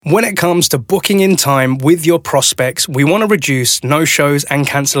When it comes to booking in time with your prospects, we want to reduce no-shows and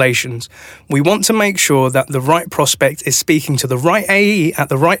cancellations. We want to make sure that the right prospect is speaking to the right AE at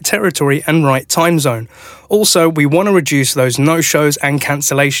the right territory and right time zone. Also, we want to reduce those no-shows and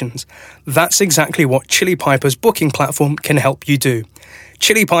cancellations. That's exactly what Chili Piper's booking platform can help you do.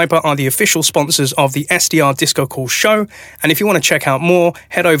 Chili Piper are the official sponsors of the SDR DiscoCall show, and if you want to check out more,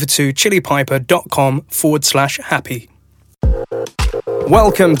 head over to chilipiper.com/happy.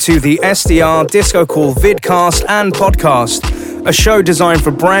 Welcome to the SDR DiscoCall vidcast and podcast, a show designed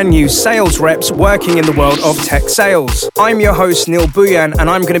for brand new sales reps working in the world of tech sales. I'm your host, Neil Buyan, and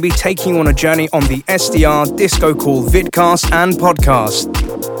I'm going to be taking you on a journey on the SDR DiscoCall vidcast and podcast.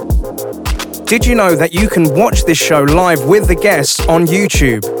 Did you know that you can watch this show live with the guests on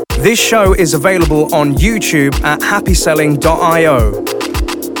YouTube? This show is available on YouTube at happyselling.io.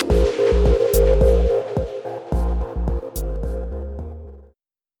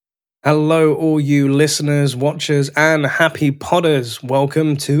 Hello, all you listeners, watchers, and happy podders.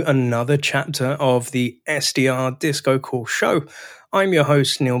 Welcome to another chapter of the SDR DiscoCall show. I'm your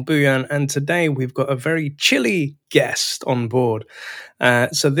host, Neil Buyan, and today we've got a very chilly guest on board.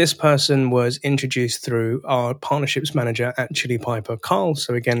 So this person was introduced through our partnerships manager at Chili Piper, Carl.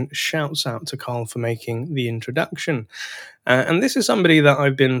 So again, shouts out to Carl for making the introduction. And this is somebody that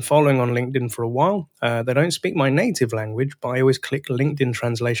I've been following on LinkedIn for a while. They don't speak my native language, but I always click LinkedIn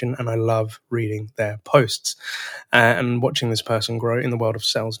translation and I love reading their posts and watching this person grow in the world of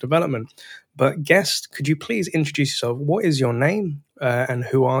sales development. But guest, could you please introduce yourself? What is your name and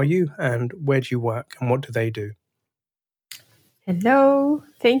who are you and where do you work and what do they do? Hello,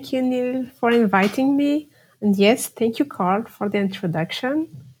 thank you, Neil, for inviting me. And yes, thank you, Carl, for the introduction.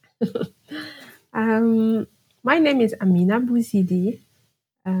 My name is Amina Bouzidi.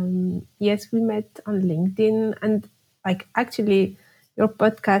 Yes, we met on LinkedIn, and actually, your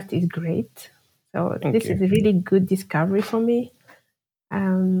podcast is great. So this is a really good discovery for me. I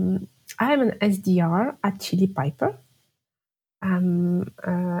am an SDR at Chili Piper. I'm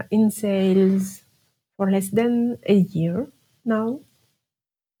in sales for less than a year now.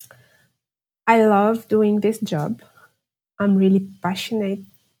 I love doing this job. I'm really passionate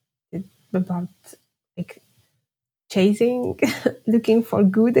about chasing, looking for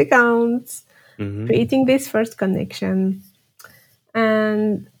good accounts, creating this first connection.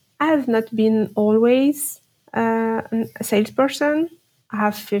 And I have not been always a salesperson. I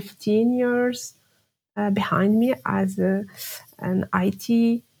have 15 years behind me as an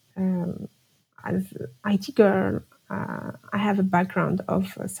IT girl. I have a background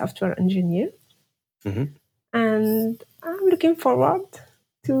of a software engineer. And I'm looking forward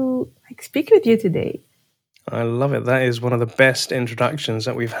to speak with you today. I love it. That is one of the best introductions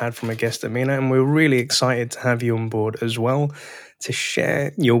that we've had from a guest, Amina, and we're really excited to have you on board as well to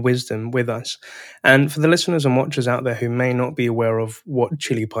share your wisdom with us. And for the listeners and watchers out there who may not be aware of what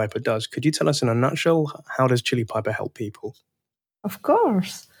Chili Piper does, could you tell us in a nutshell, how does Chili Piper help people? Of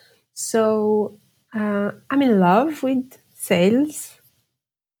course. So I'm in love with sales,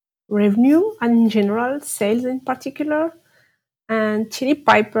 revenue, and in general, sales in particular. And Chili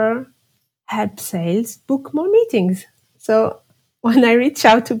Piper helps sales book more meetings. So when I reach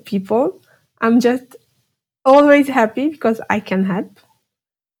out to people, I'm just always happy because I can help.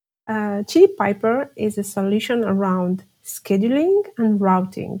 Chili Piper is a solution around scheduling and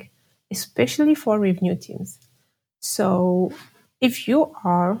routing, especially for revenue teams. So if you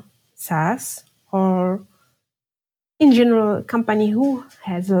are SaaS or in general a company who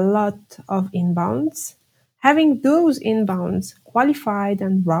has a lot of inbounds, having those inbounds qualified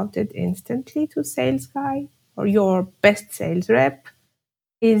and routed instantly to sales guy or your best sales rep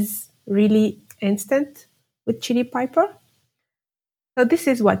is really instant with Chili Piper. So this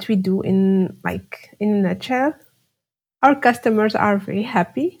is what we do in a nutshell. Our customers are very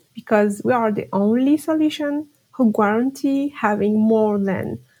happy because we are the only solution who guarantee having more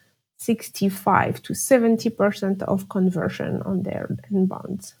than 65 to 70% of conversion on their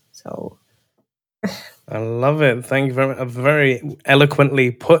inbounds. So I love it. Thank you very much. Very eloquently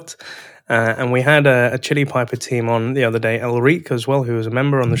put. And we had a Chili Piper team on the other day, Elric as well, who was a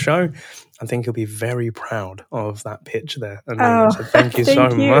member on the show. I think he'll be very proud of that pitch there. So thank you so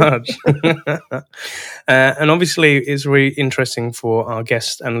much. And obviously, it's really interesting for our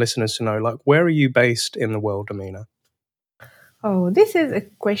guests and listeners to know, where are you based in the world, Amina? Oh, this is a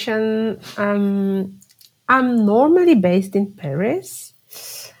question. I'm normally based in Paris.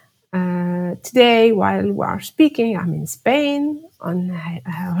 Today, while we are speaking, I'm in Spain on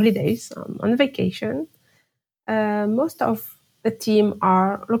holidays, on vacation. Most of the team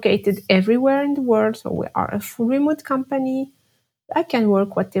are located everywhere in the world, so we are a full remote company. I can work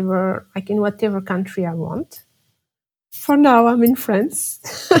in whatever country I want. For now, I'm in France.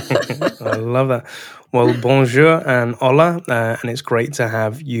 I love that. Well, bonjour and hola, and it's great to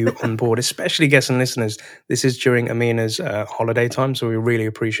have you on board, especially guests and listeners. This is during Amina's holiday time, so we really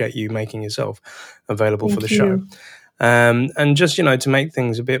appreciate you making yourself available for the Thank show. you. And just, to make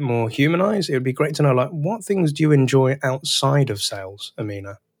things a bit more humanized, it would be great to know, like, what things do you enjoy outside of sales,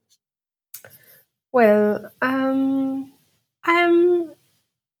 Amina? Well, I'm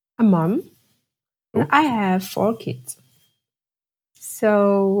a mom and Ooh. I have 4 kids.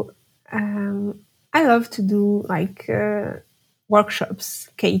 So I love to do like workshops,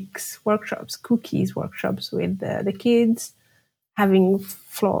 cakes workshops, cookies workshops with the kids, having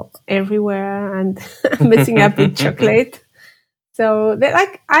flour everywhere and messing up with chocolate. So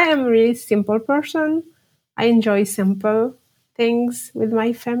I am a really simple person. I enjoy simple things with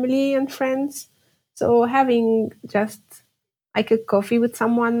my family and friends. So having just like a coffee with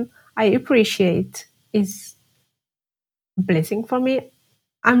someone I appreciate is a blessing for me.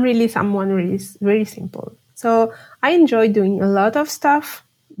 I'm really someone really very simple. So I enjoy doing a lot of stuff,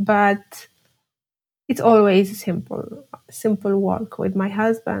 but it's always simple walk with my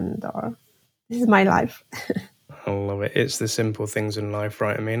husband, or this is my life. I love it. It's the simple things in life,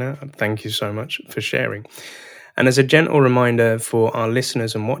 right, Amina? Thank you so much for sharing. And as a gentle reminder for our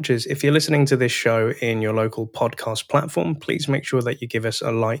listeners and watchers, if you're listening to this show in your local podcast platform, please make sure that you give us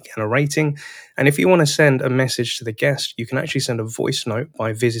a like and a rating. And if you want to send a message to the guest, you can actually send a voice note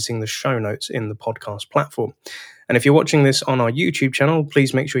by visiting the show notes in the podcast platform. And if you're watching this on our YouTube channel,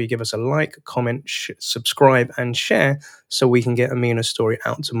 please make sure you give us a like, comment, subscribe, and share so we can get Amina's story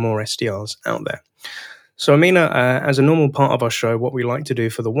out to more SDRs out there. So, Amina, as a normal part of our show, what we like to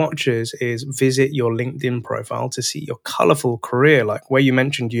do for the watchers is visit your LinkedIn profile to see your colorful career, like where you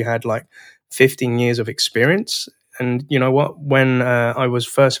mentioned you had like 15 years of experience. And you know what? When I was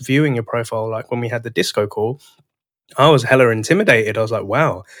first viewing your profile, like when we had the disco call, I was hella intimidated. I was like,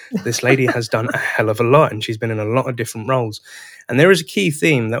 wow, this lady has done a hell of a lot and she's been in a lot of different roles. And there is a key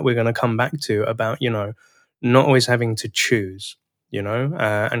theme that we're going to come back to about, not always having to choose,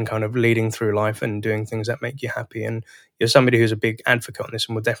 and kind of leading through life and doing things that make you happy. And you're somebody who's a big advocate on this,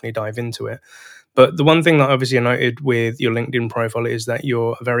 and we'll definitely dive into it. But the one thing that obviously I noted with your LinkedIn profile is that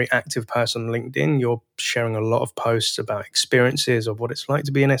you're a very active person on LinkedIn. You're sharing a lot of posts about experiences of what it's like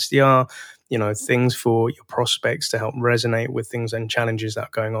to be an SDR, things for your prospects to help resonate with things and challenges that are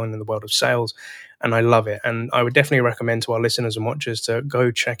going on in the world of sales. And I love it. And I would definitely recommend to our listeners and watchers to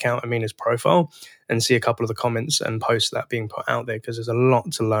go check out Amina's profile and see a couple of the comments and posts that are being put out there, because there's a lot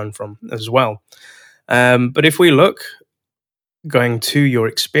to learn from as well. But if we look going to your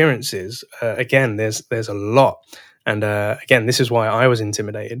experiences, again, there's a lot. And again, this is why I was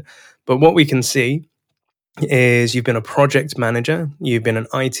intimidated. But what we can see is you've been a project manager, you've been an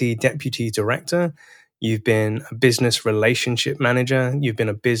IT deputy director, you've been a business relationship manager, you've been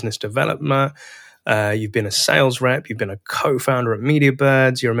a business developer, you've been a sales rep, you've been a co-founder at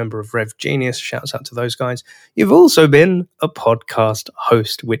MediaBirds, you're a member of Rev Genius, shouts out to those guys. You've also been a podcast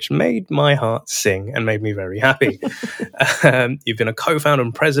host, which made my heart sing and made me very happy. You've been a co-founder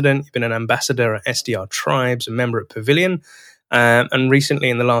and president, you've been an ambassador at SDR Tribes, a member at Pavilion, and recently,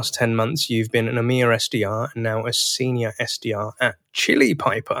 in the last 10 months, you've been an EMEA SDR and now a senior SDR at Chili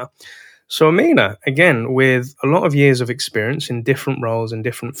Piper. So, Amina, again, with a lot of years of experience in different roles and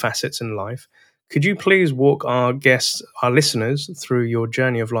different facets in life, could you please walk our guests, our listeners, through your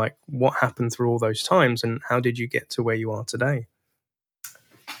journey of like what happened through all those times and how did you get to where you are today?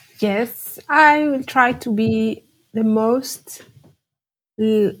 Yes, I will try to be the most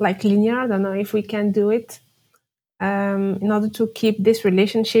linear. I don't know if we can do it. In order to keep this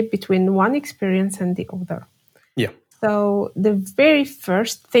relationship between one experience and the other. Yeah. So the very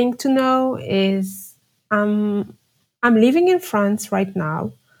first thing to know is I'm living in France right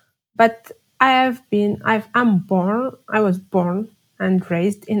now, but I was born and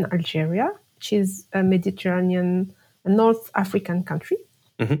raised in Algeria, which is a Mediterranean, a North African country.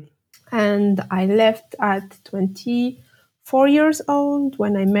 Mm-hmm. And I left at 24 years old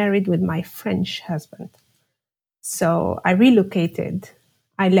when I married with my French husband. So I relocated.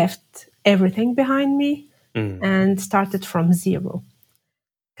 I left everything behind me and started from zero.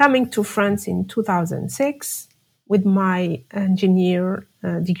 Coming to France in 2006 with my engineer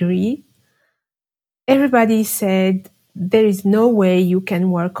degree, everybody said, there is no way you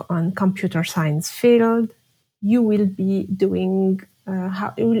can work on computer science field. You will be doing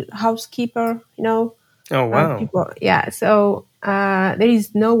housekeeper, Oh, wow. people. Yeah. So there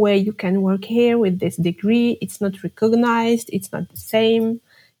is no way you can work here with this degree. It's not recognized. It's not the same.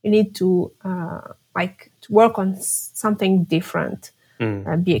 You need to work on something different,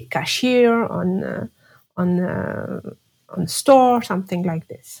 be a cashier on store, something like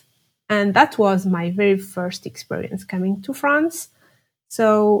this. And that was my very first experience coming to France.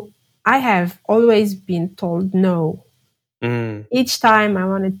 So I have always been told no. Each time I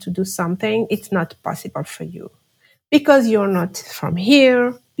wanted to do something, it's not possible for you because you're not from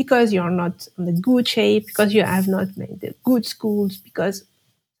here, because you're not in the good shape, because you have not made the good schools, because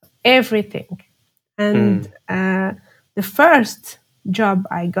everything. And the first job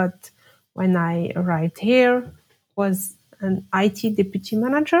I got when I arrived here was an IT deputy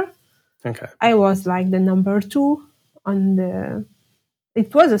manager. Okay. I was like the number 2 on the.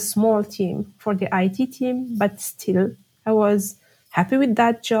 It was a small team for the IT team, but still, I was happy with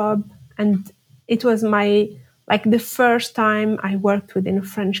that job. And it was the first time I worked within a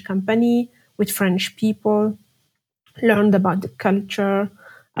French company with French people, learned about the culture,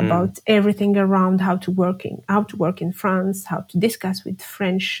 about everything around how to work in France, how to discuss with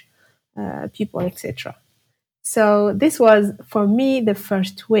French people, etc. So this was for me the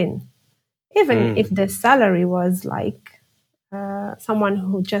first win, even if the salary was like someone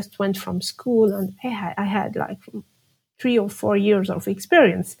who just went from school and I had like 3 or 4 years of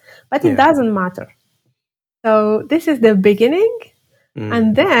experience, but it doesn't matter. So this is the beginning.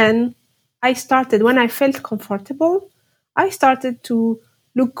 And then when I felt comfortable, I started to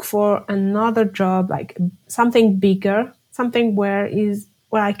look for another job, like something bigger, something where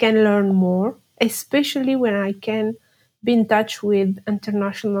I can learn more, especially when I can be in touch with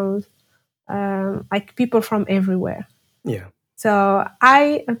international, like people from everywhere. Yeah. So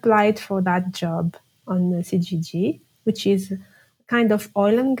I applied for that job on CGG, which is kind of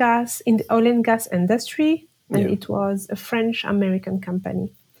oil and gas in the oil and gas industry. And it was a French-American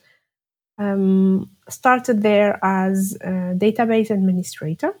company. Started there as a database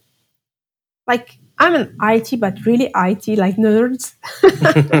administrator. Like I'm an IT, but really IT, like nerds.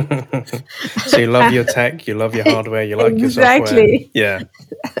 So you love your tech, you love your hardware, you like exactly. your software. Yeah.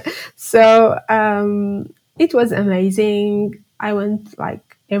 So it was amazing. I went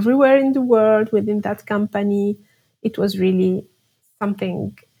like everywhere in the world within that company. It was really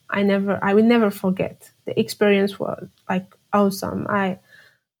something I will never forget. The experience was like awesome.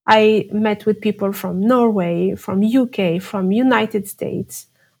 I met with people from Norway, from UK, from United States.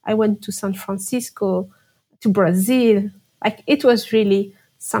 I went to San Francisco, to Brazil. Like it was really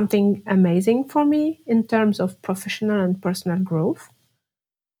something amazing for me in terms of professional and personal growth.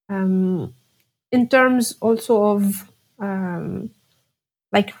 In terms also of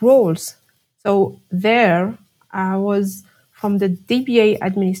like roles. So there I was from the DBA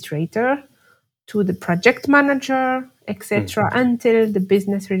administrator to the project manager, etc., until the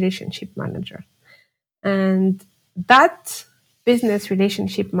business relationship manager. And that business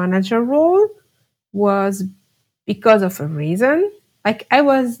relationship manager role was because of a reason. Like I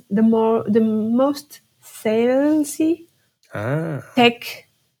was the most salesy tech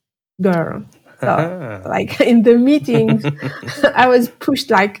girl. So like in the meetings, I was pushed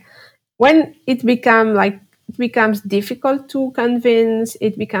like when it becomes difficult to convince,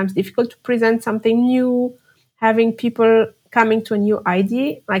 it becomes difficult to present something new, having people coming to a new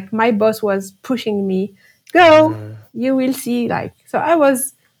idea. Like my boss was pushing me, go, you will see. Like, so I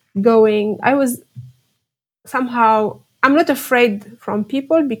was somehow, I'm not afraid from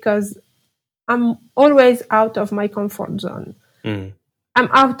people because I'm always out of my comfort zone. I'm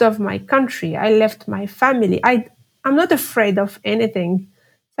out of my country. I left my family. I'm not afraid of anything.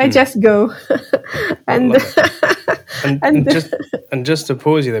 I just go. and just to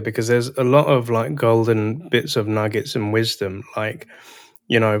pause you there, because there's a lot of like golden bits of nuggets and wisdom, like,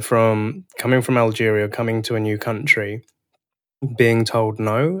 you know, from coming from Algeria, coming to a new country, being told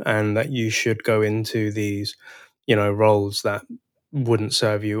no, and that you should go into these, you know, roles that wouldn't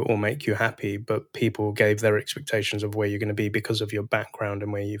serve you or make you happy, but people gave their expectations of where you're going to be because of your background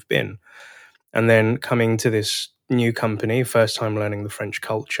and where you've been. And then coming to this new company, first time learning the French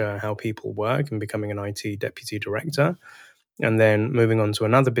culture, how people work, and becoming an IT deputy director. And then moving on to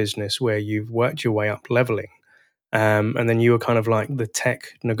another business where you've worked your way up leveling. And then you were kind of like the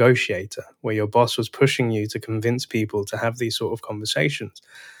tech negotiator, where your boss was pushing you to convince people to have these sort of conversations.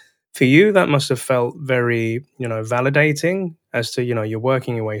 For you, that must have felt very, you know, validating as to, you know, you're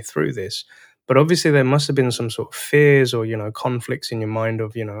working your way through this. But obviously there must have been some sort of fears or, you know, conflicts in your mind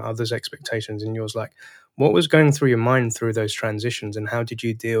of, you know, others' expectations and yours. Like, what was going through your mind through those transitions, and how did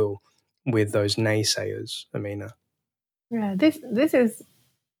you deal with those naysayers, Amina? Yeah, this is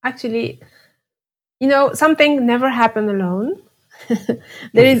actually, you know, something never happened alone.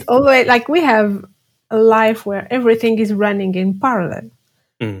 There is always, like, we have a life where everything is running in parallel.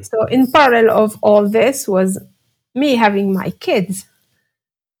 So in parallel of all this was me having my kids.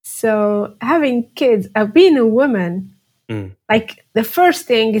 So having kids, being a woman, like the first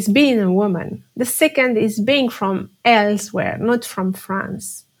thing is being a woman. The second is being from elsewhere, not from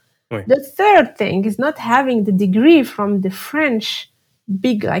France. Oui. The third thing is not having the degree from the French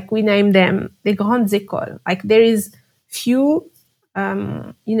big, like we name them, the grandes écoles. Like there is few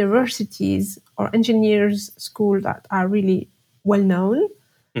universities or engineers school that are really well known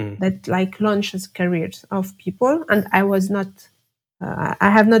that like launches careers of people. And I was not, I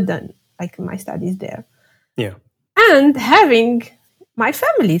have not done like my studies there. Yeah. And having my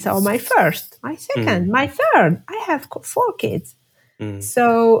family, so my first, my second, my third, I have 4 kids.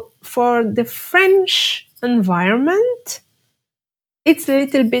 So for the French environment, it's a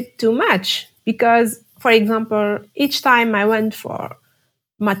little bit too much because, for example, each time I went for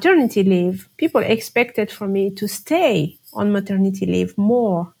maternity leave, people expected for me to stay on maternity leave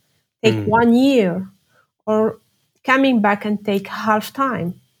more, take 1 year, or coming back and take half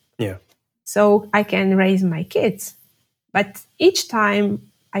time. Yeah. So I can raise my kids. But each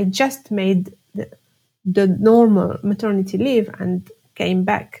time I just made the normal maternity leave and came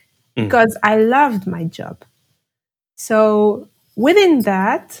back because I loved my job. So within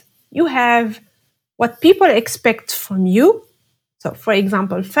that, you have what people expect from you. So, for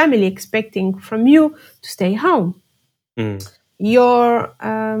example, family expecting from you to stay home. Your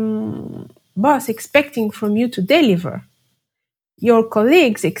boss expecting from you to deliver. Your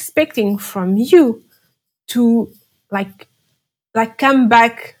colleagues expecting from you to like come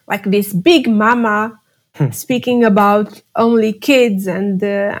back like this big mama speaking about only kids and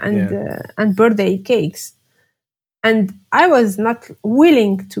birthday cakes. And I was not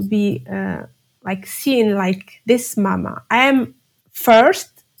willing to be like seen like this mama. I am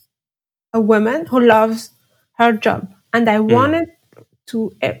first a woman who loves her job, and I wanted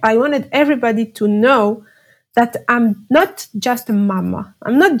everybody to know that I'm not just a mama.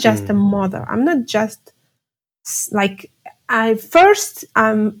 I'm not just a mother. I'm not just like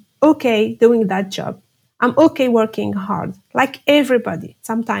I'm okay doing that job. I'm okay working hard, like everybody,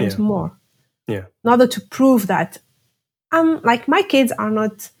 sometimes more. Yeah. In order to prove that like my kids are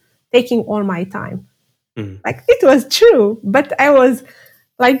not taking all my time. Like it was true, but I was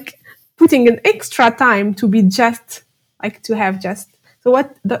like putting an extra time to be just like to have just. So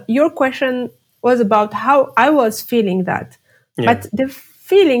what your question was about how I was feeling that, but the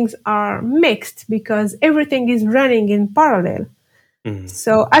feelings are mixed because everything is running in parallel.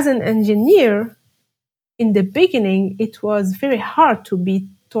 So as an engineer, in the beginning, it was very hard to be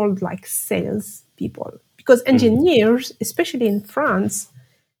told like sales people because engineers, especially in France,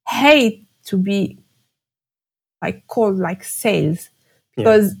 hate to be like called like sales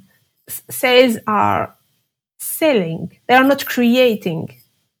because sales are selling. They are not creating.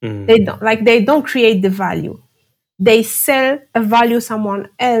 They don't create the value. They sell a value someone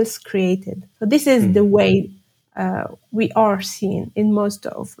else created. So this is the way we are seen in most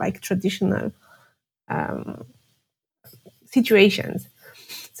of like traditional situations.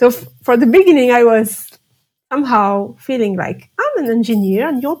 So for the beginning, I was somehow feeling like I'm an engineer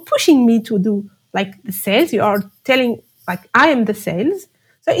and you're pushing me to do like the sales. You are telling like I am the sales.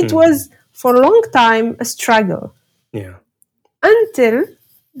 So it was for a long time a struggle. Yeah. Until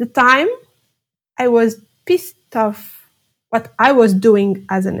the time I was pissed off what I was doing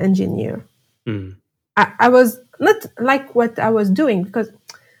as an engineer. I was not like what I was doing because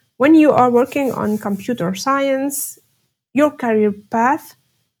when you are working on computer science, your career path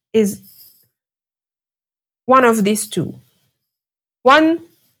is one of these two. One,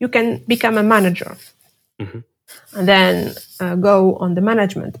 you can become a manager and then go on the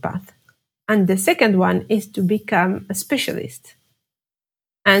management path. And the second one is to become a specialist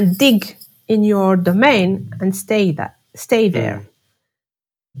and dig in your domain and stay there.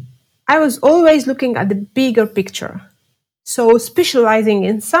 I was always looking at the bigger picture. So specializing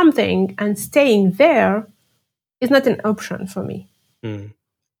in something and staying there is not an option for me.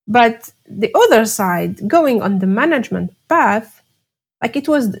 But the other side, going on the management path, like it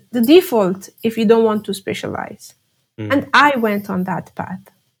was the default if you don't want to specialize. And I went on that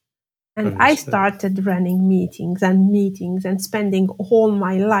path. And I started running meetings and spending all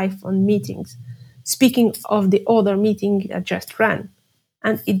my life on meetings. Speaking of the other meeting I just ran.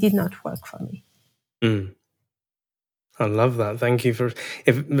 And it did not work for me. I love that. Thank you for,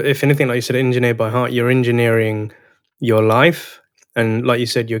 if anything, like you said, engineer by heart, you're engineering your life. And like you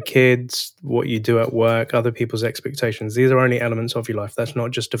said, your kids, what you do at work, other people's expectations. These are only elements of your life. That's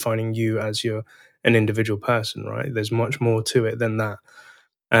not just defining you as an individual person, right? There's much more to it than that.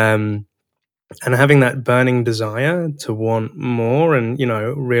 And having that burning desire to want more, and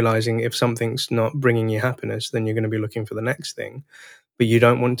realizing if something's not bringing you happiness, then you're going to be looking for the next thing. But you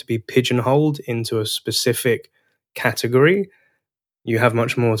don't want to be pigeonholed into a specific category. You have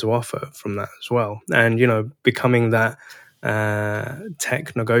much more to offer from that as well. And becoming that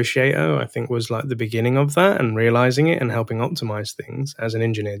tech negotiator, I think, was like the beginning of that, and realizing it and helping optimize things as an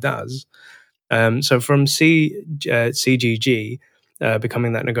engineer does. So from CGG,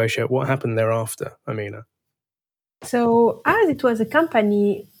 becoming that negotiator, what happened thereafter, Amina? So, as it was a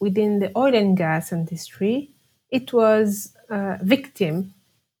company within the oil and gas industry, it was a victim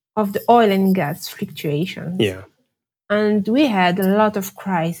of the oil and gas fluctuations. Yeah. And we had a lot of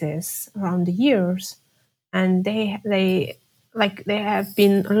crises around the years, and they have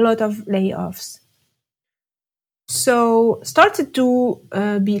been a lot of layoffs. So started to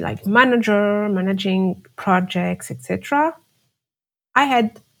be like managing projects, etc. I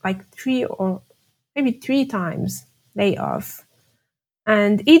had like 3 times layoff,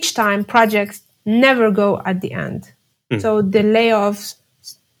 and each time projects never go at the end. So the layoffs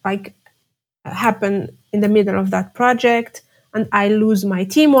like happen in the middle of that project, and I lose my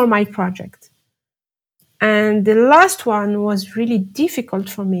team or my project. And the last one was really difficult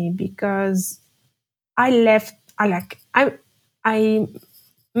for me because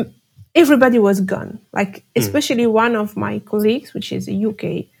everybody was gone. Like, especially one of my colleagues, which is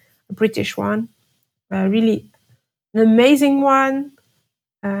a British one, really an amazing one,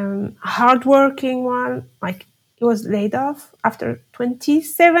 hardworking one. Like, he was laid off after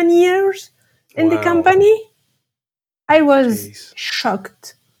 27 years in the company. I was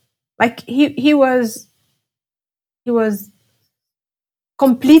shocked. Like, he was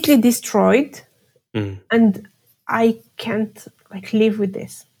completely destroyed, and I can't like live with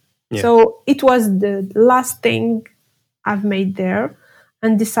this. Yeah. So it was the last thing I've made there,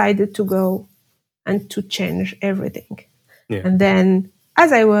 and decided to go and to change everything. Yeah. And then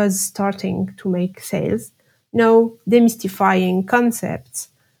as I was starting to make sales, demystifying concepts,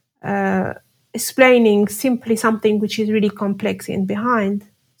 explaining simply something which is really complex in behind.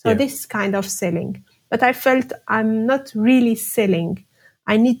 So this kind of selling. But I felt I'm not really selling.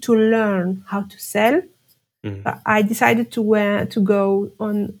 I need to learn how to sell. I decided to go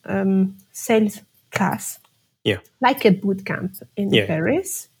on sales class, like a boot camp in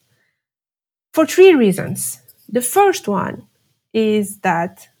Paris, for 3 reasons. The first one is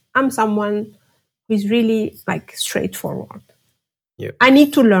that I'm someone who is really like straightforward. I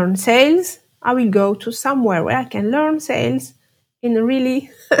need to learn sales. I will go to somewhere where I can learn sales in a really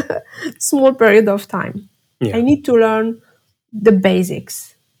small period of time. I need to learn the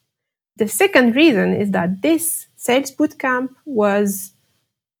basics. The second reason is that this sales bootcamp was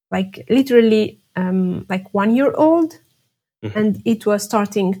like literally like 1 year old, and it was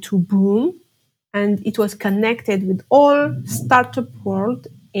starting to boom, and it was connected with all startup world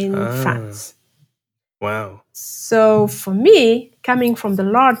in France. Wow. So for me, coming from the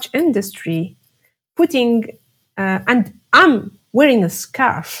large industry, and I'm wearing a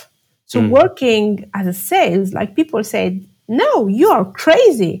scarf. So working as a sales, like people said, no, you are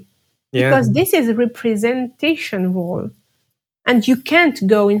crazy. Because this is a representation role, and you can't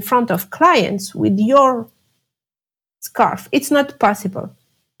go in front of clients with your scarf. It's not possible.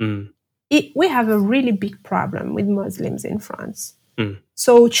 We have a really big problem with Muslims in France.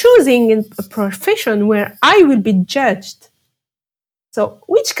 So choosing a profession where I will be judged. So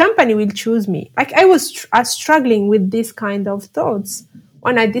which company will choose me? Like, I was struggling with this kind of thoughts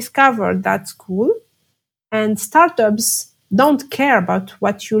when I discovered that school, and startups don't care about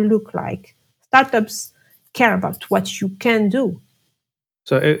what you look like. Startups care about what you can do.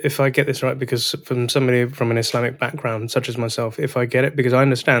 So if I get this right, because from somebody from an Islamic background, such as myself, if I get it, because I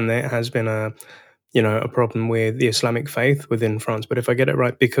understand there has been a problem with the Islamic faith within France, but if I get it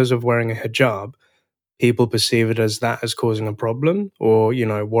right, because of wearing a hijab, people perceive it as that as causing a problem, or,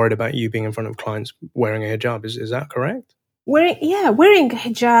 worried about you being in front of clients wearing a hijab. Is that correct? Wearing a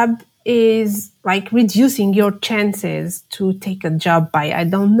hijab is like reducing your chances to take a job by,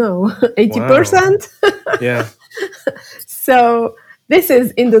 80%. Wow. Yeah. So this is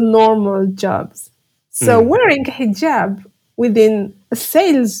in the normal jobs. So wearing a hijab within a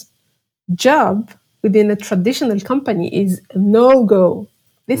sales job within a traditional company is a no-go.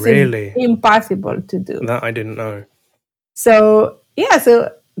 This is impossible to do. That I didn't know. So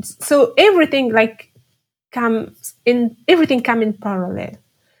so everything like everything come in parallel.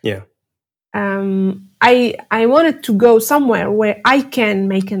 Yeah. I wanted to go somewhere where I can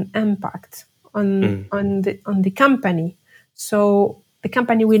make an impact on the company, so the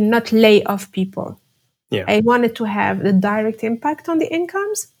company will not lay off people. I wanted to have the direct impact on the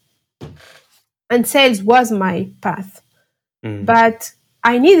incomes. and sales was my path. Mm. But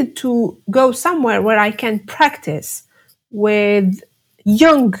I needed to go somewhere where I can practice with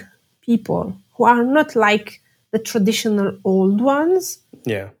young people who are not like the traditional old ones.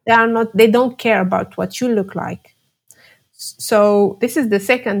 Yeah. They don't care about what you look like. So this is the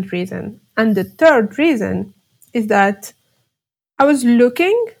second reason. And the third reason is that I was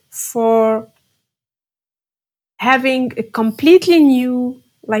looking for having a completely new,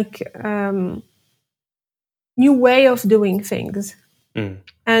 new way of doing things. Mm.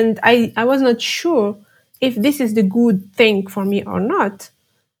 And I was not sure if this is the good thing for me or not.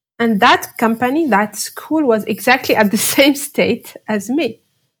 And that company, that school was exactly at the same state as me.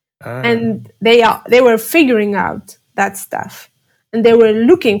 And they were figuring out that stuff. And they were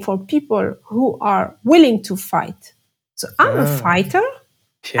looking for people who are willing to fight. So I'm a fighter.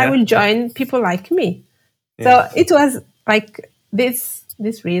 Yeah. I will join people like me. Yeah. So it was like these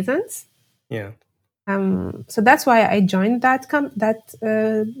reasons. Yeah. So that's why I joined that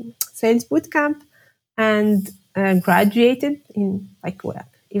sales bootcamp and graduated in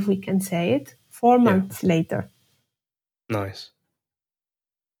if we can say it, 4 months later. Nice.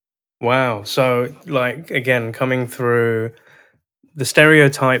 Wow. So like, again, coming through the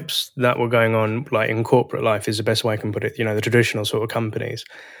stereotypes that were going on, like in corporate life is the best way I can put it, the traditional sort of companies.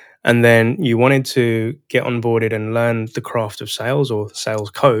 And then you wanted to get onboarded and learn the craft of sales or sales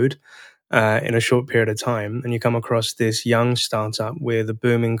code in a short period of time. And you come across this young startup with a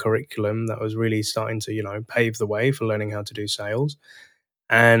booming curriculum that was really starting to, pave the way for learning how to do sales.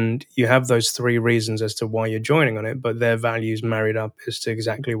 And you have those three reasons as to why you're joining on it, but their values married up as to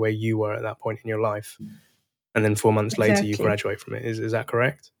exactly where you were at that point in your life. And then 4 months later, you graduate from it. Is that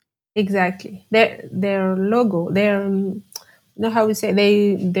correct? Exactly. Their logo, how we say,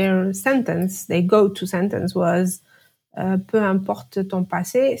 their sentence, their go-to sentence was peu importe ton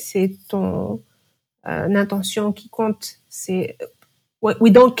passé, c'est ton intention qui compte. We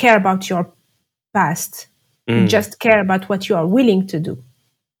don't care about your past. We just care about what you are willing to do.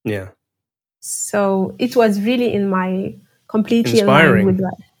 Yeah. So it was really completely inspiring. aligned with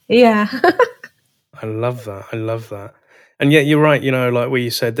that. Yeah. I love that. And yet you're right, like where you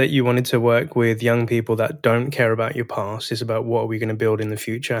said that you wanted to work with young people that don't care about your past. It's about what are we going to build in the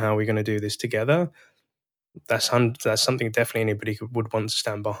future? How are we going to do this together? That's something definitely anybody would want to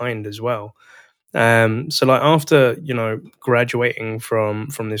stand behind as well. So like after, graduating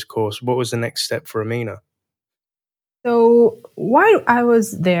from this course, what was the next step for Amina? So while I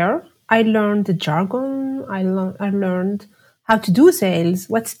was there, I learned the jargon. I learned how to do sales.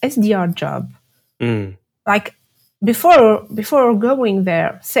 What's SDR job? Like before going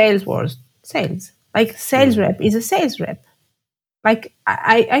there, sales was sales. Like sales rep is a sales rep. Like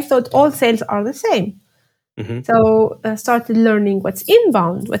I thought all sales are the same. Mm-hmm. So I started learning what's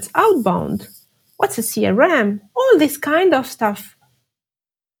inbound, what's outbound, what's a CRM, all this kind of stuff.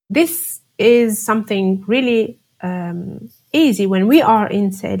 This is something really easy when we are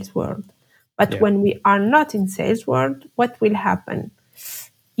in sales world. But when we are not in sales world, what will happen?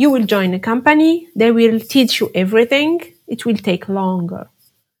 You will join a company. They will teach you everything. It will take longer.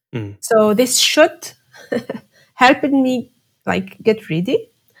 So this should help me get ready.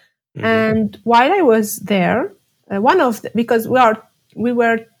 Mm-hmm. And while I was there, because we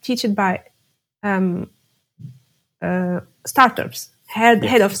were taught by startups,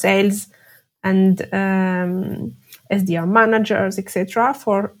 head of sales and SDR managers, etc.,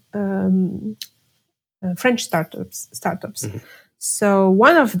 for French startups. Mm-hmm. So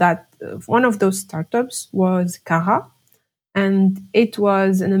one of those startups was Cara, and it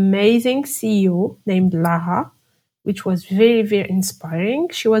was an amazing CEO named Lara, which was very, very inspiring.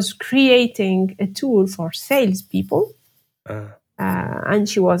 She was creating a tool for salespeople, and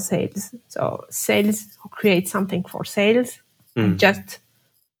she was sales. So sales who create something for sales. Just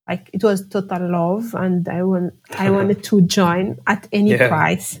it was total love, and I wanted to join at any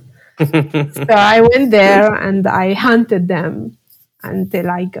price. So I went there and I hunted them until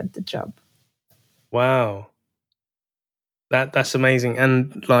I got the job. Wow. That's amazing.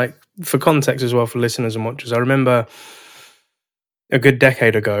 And for context as well, for listeners and watchers, I remember a good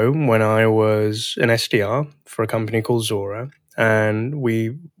decade ago when I was an SDR for a company called Zora, and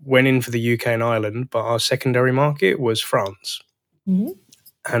we went in for the UK and Ireland, but our secondary market was France. Mm-hmm.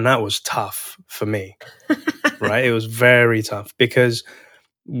 And that was tough for me, right? It was very tough because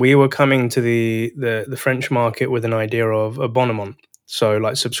we were coming to the French market with an idea of abonnement, so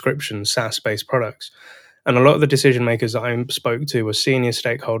like subscriptions, SaaS-based products. And a lot of the decision makers that I spoke to were senior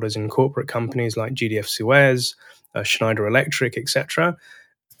stakeholders in corporate companies like GDF Suez, Schneider Electric, etc.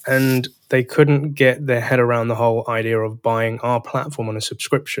 And they couldn't get their head around the whole idea of buying our platform on a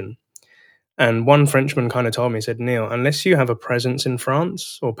subscription. And one Frenchman kind of told me, he said, Neil, unless you have a presence in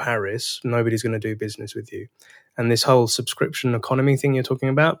France or Paris, nobody's going to do business with you. And this whole subscription economy thing you're talking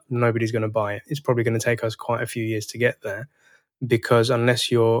about, nobody's going to buy it. It's probably going to take us quite a few years to get there, because unless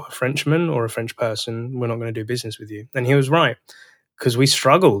you're a Frenchman or a French person, we're not going to do business with you. And he was right, because we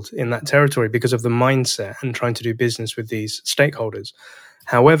struggled in that territory because of the mindset and trying to do business with these stakeholders.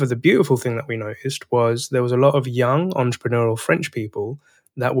 However, the beautiful thing that we noticed was there was a lot of young entrepreneurial French people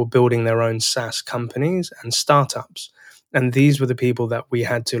that were building their own SaaS companies and startups. And these were the people that we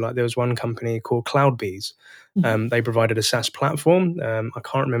had to, like, there was one company called CloudBees. They provided a SaaS platform. I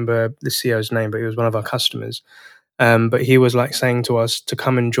can't remember the CEO's name, but he was one of our customers. But he was like saying to us to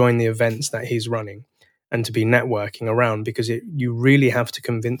come and join the events that he's running and to be networking around, because you really have to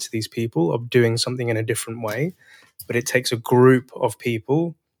convince these people of doing something in a different way. But it takes a group of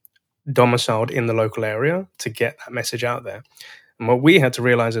people domiciled in the local area to get that message out there. And what we had to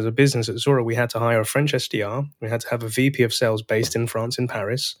realize as a business at Zora, we had to hire a French SDR, we had to have a VP of sales based in France, in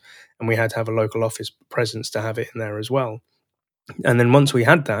Paris, and we had to have a local office presence to have it in there as well. And then once we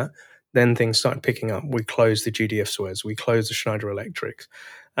had that, then things started picking up. We closed the GDF Suez, we closed the Schneider Electric,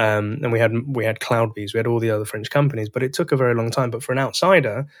 and we had CloudBees, we had all the other French companies, but it took a very long time. But for an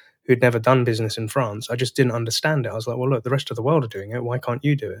outsider who'd never done business in France, I just didn't understand it. I was like, well, look, the rest of the world are doing it. Why can't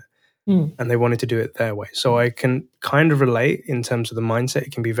you do it? And they wanted to do it their way. So I can kind of relate in terms of the mindset.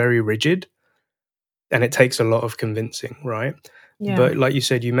 It can be very rigid and it takes a lot of convincing, right? Yeah. But like you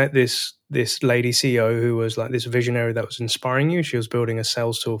said, you met this lady CEO who was like this visionary that was inspiring you. She was building a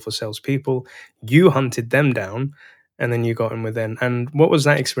sales tool for salespeople. You hunted them down and then you got in with them. And what was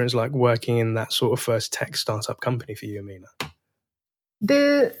that experience like, working in that sort of first tech startup company for you, Amina?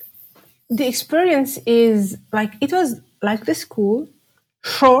 The experience is like, it was like the school,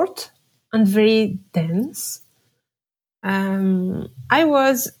 short and very dense. I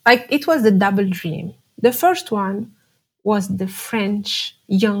was like, it was the double dream. The first one was the French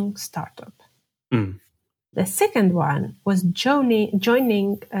young startup. The second one was joining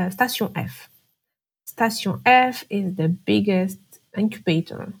Station F. Station F is the biggest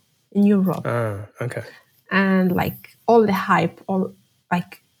incubator in Europe. Okay. And like all the hype,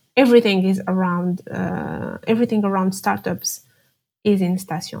 everything is around, everything around startups is in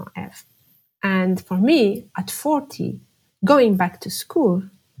Station F. And for me, at 40, going back to school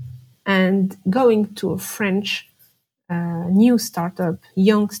and going to a French new startup,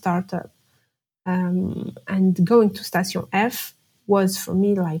 young startup, and going to Station F was for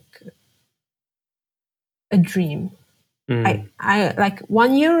me like a dream. I like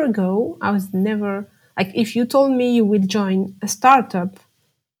 1 year ago, I was never like, if you told me you would join a startup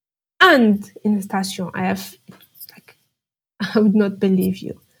and in Station F, like, I would not believe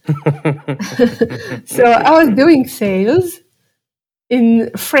you. So I was doing sales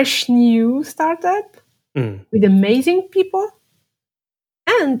in fresh new startup with amazing people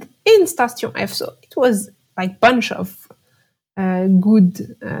and in Station F. So it was like bunch of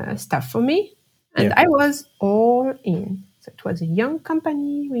good stuff for me. And I was all in. So it was a young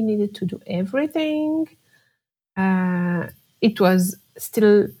company. We needed to do everything. It was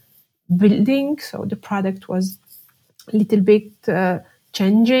still building. So the product was a little bit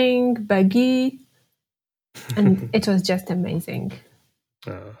changing, buggy. And it was just amazing.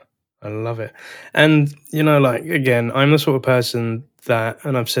 I love it. And, you know, like, again, I'm the sort of person that,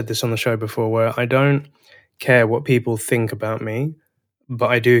 and I've said this on the show before, where I don't care what people think about me, but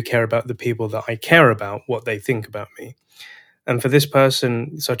I do care about the people that I care about, what they think about me. And for this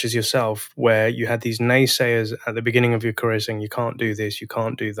person, such as yourself, where you had these naysayers at the beginning of your career saying, you can't do this, you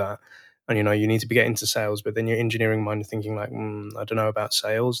can't do that, and, you know, you need to get into sales, but then your engineering mind thinking like, I don't know about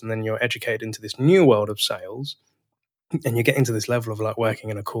sales. And then you're educated into this new world of sales and you get into this level of like working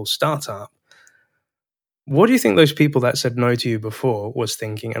in a cool startup. What do you think those people that said no to you before was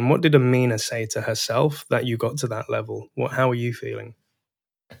thinking? And what did Amina say to herself that you got to that level? How are you feeling?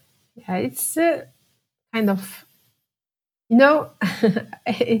 Yeah, it's kind of, you know,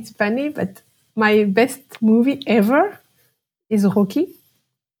 it's funny, but my best movie ever is Rocky.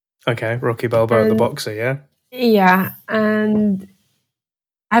 Okay, Rocky Balboa, the boxer, yeah? Yeah, and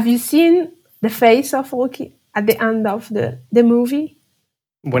have you seen the face of Rocky at the end of the movie?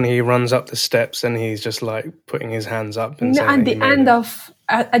 When he runs up the steps and he's just like putting his hands up and saying at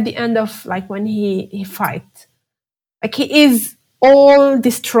the end of like when he fight, like he is all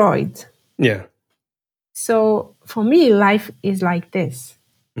destroyed. Yeah. So for me, life is like this.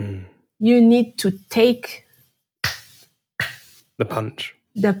 You need to take the punch.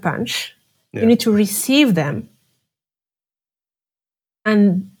 Yeah. You need to receive them,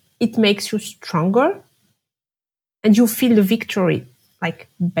 and it makes you stronger, and you feel the victory like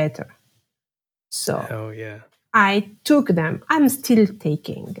better. So Hell yeah. I took them. I'm still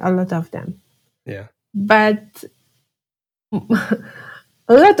taking a lot of them. Yeah. But a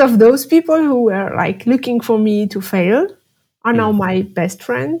lot of those people who were like looking for me to fail are now my best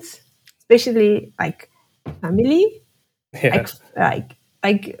friends, especially like family. Yeah.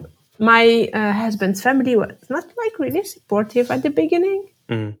 Like my husband's family was not like really supportive at the beginning,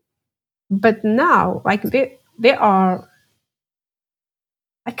 but now like they are,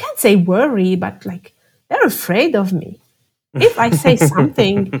 I can't say worry, but like they're afraid of me. If I say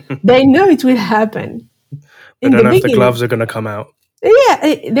something, they know it will happen. They In don't the know if the beginning, gloves are going to come out. yeah,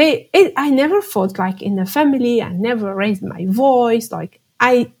 I never fought like in the family. I never raised my voice. Like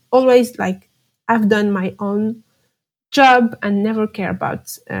I always like I've done my own job and never care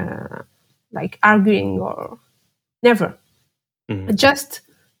about like arguing or never. I just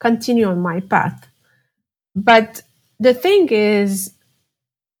continue on my path. But the thing is,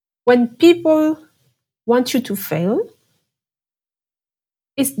 when people want you to fail,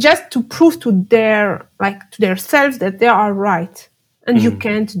 it's just to prove to their like to themselves that they are right and you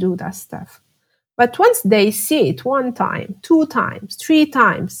can't do that stuff. But once they see it one time, two times, three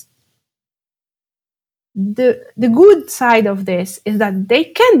times, the good side of this is that they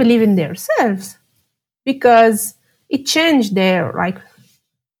can believe in themselves because it changed their like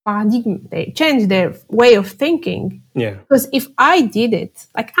paradigm. They changed their way of thinking. Yeah. Because if I did it,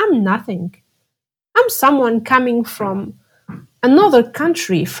 like I'm nothing. I'm someone coming from another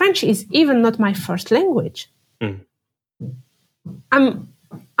country. French is even not my first language. I'm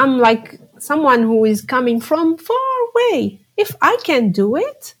like someone who is coming from far away. If I can do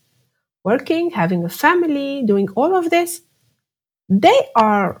it, working, having a family, doing all of this, they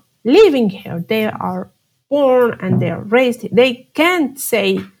are living here. They are born and they are raised. They can't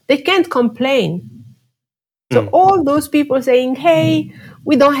say, they can't complain. So all those people saying, hey,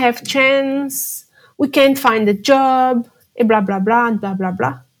 we don't have chance, we can't find a job, blah, blah, blah, and blah, blah,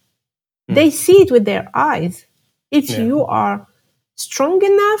 blah. They see it with their eyes. If you are strong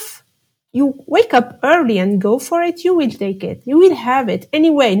enough, you wake up early and go for it, you will take it. You will have it.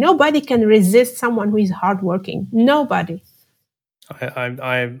 Anyway, nobody can resist someone who is hardworking. Nobody.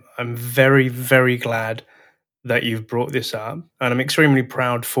 I'm very, very glad that you've brought this up, and I'm extremely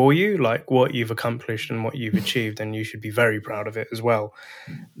proud for you, like what you've accomplished and what you've achieved, and you should be very proud of it as well.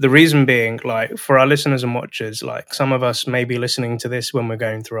 The reason being, like, for our listeners and watchers, like, some of us may be listening to this when we're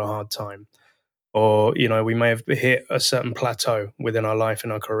going through a hard time, or, you know, we may have hit a certain plateau within our life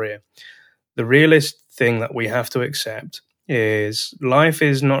and our career. The realist thing that we have to accept is life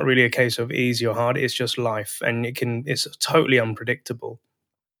is not really a case of easy or hard. It's just life, and it's totally unpredictable,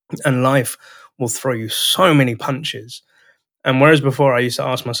 and life will throw you so many punches. And whereas before I used to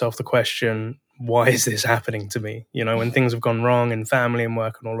ask myself the question, why is this happening to me? You know, when things have gone wrong in family and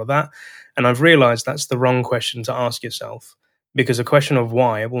work and all of that. And I've realized that's the wrong question to ask yourself, because a question of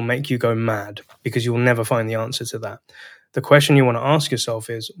why will make you go mad, because you'll never find the answer to that. The question you want to ask yourself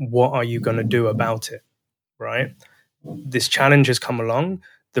is, what are you going to do about it? Right? This challenge has come along.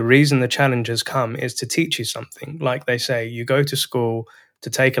 The reason the challenge has come is to teach you something. Like they say, you go to school to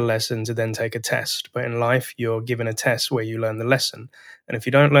take a lesson, to then take a test. But in life, you're given a test where you learn the lesson. And if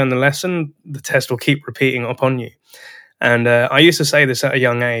you don't learn the lesson, the test will keep repeating upon you. And I used to say this at a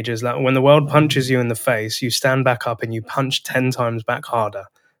young age, is that when the world punches you in the face, you stand back up and you punch 10 times back harder,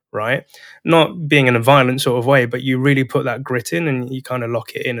 right? Not being in a violent sort of way, but you really put that grit in and you kind of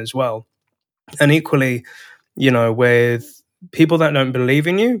lock it in as well. And equally, you know, with people that don't believe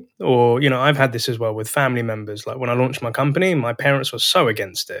in you, or, you know, I've had this as well with family members. Like when I launched my company, my parents were so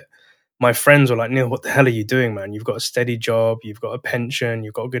against it. My friends were like, Neil, what the hell are you doing, man? You've got a steady job, you've got a pension,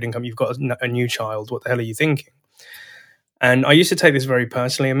 you've got a good income, you've got a new child. What the hell are you thinking? And I used to take this very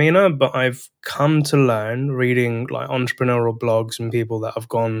personally, Amina, but I've come to learn reading like entrepreneurial blogs and people that have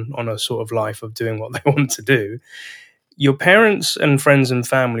gone on a sort of life of doing what they want to do. Your parents and friends and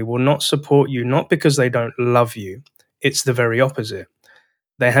family will not support you, not because they don't love you. It's the very opposite.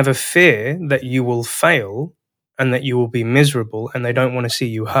 They have a fear that you will fail and that you will be miserable, and they don't want to see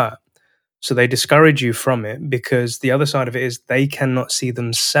you hurt. So they discourage you from it, because the other side of it is they cannot see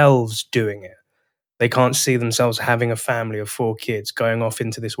themselves doing it. They can't see themselves having a family of 4 kids, going off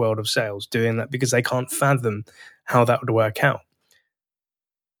into this world of sales, doing that, because they can't fathom how that would work out.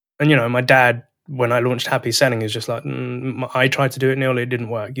 And, you know, my dad, when I launched Happy Selling, is just like, I tried to do it, Neil, it didn't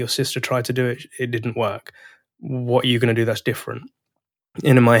work. Your sister tried to do it, it didn't work. What are you going to do that's different?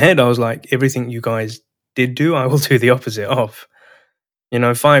 And in my head, I was like, everything you guys did do, I will do the opposite of. You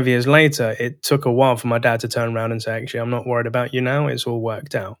know, 5 years later, it took a while for my dad to turn around and say, actually, I'm not worried about you now. It's all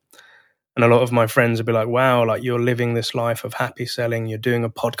worked out. And a lot of my friends would be like, wow, like you're living this life of happy selling. You're doing a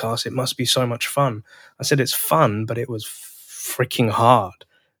podcast. It must be so much fun. I said, it's fun, but it was freaking hard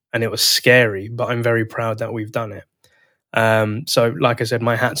and it was scary, but I'm very proud that we've done it. So like I said,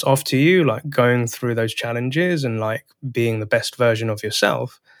 my hat's off to you, like going through those challenges and like being the best version of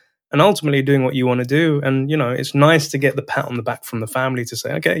yourself and ultimately doing what you want to do. And, you know, it's nice to get the pat on the back from the family to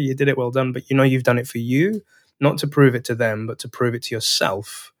say, okay, you did it, well done. But, you know, you've done it for you, not to prove it to them, but to prove it to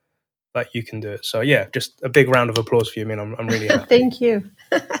yourself that you can do it. So, yeah, just a big round of applause for you. I mean, I'm really happy. Thank you.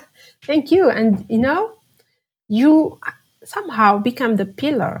 Thank you. And, you know, you somehow become the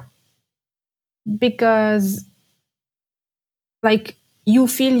pillar because, like, you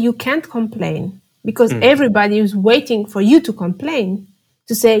feel you can't complain because everybody is waiting for you to complain,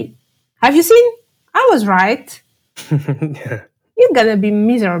 to say, have you seen? I was right. Yeah. You're going to be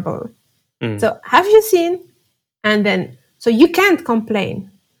miserable. So have you seen? And then, so you can't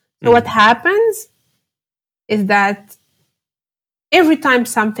complain. So what happens is that every time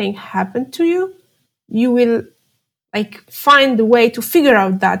something happened to you, you will like find a way to figure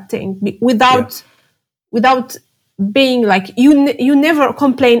out that thing without being like, you never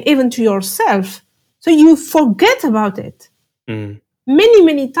complain even to yourself. So you forget about it.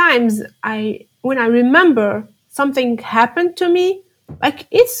 Many times when I remember something happened to me, like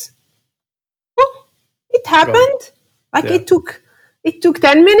it happened. Like it took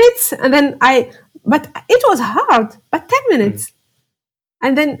 10 minutes and then but it was hard, but 10 minutes.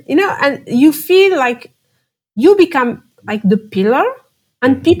 And then, you know, and you feel like you become like the pillar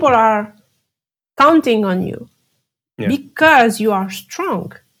and people are counting on you because you are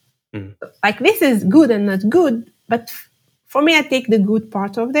strong. Like this is good and not good, but for me, I take the good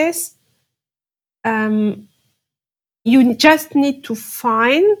part of this. You just need to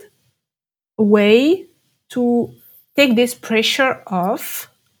find a way to take this pressure off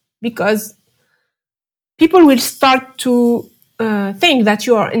because people will start to think that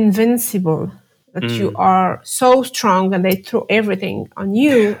you are invincible, that you are so strong, and they throw everything on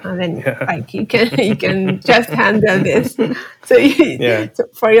you, and then like you can just handle this. So, so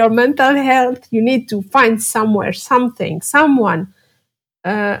for your mental health, you need to find someone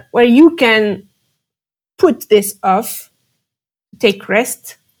where you can put this off, take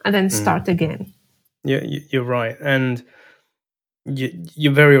rest, and then start again. Yeah, you're right, and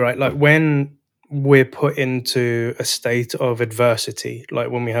you're very right. Like when we're put into a state of adversity, like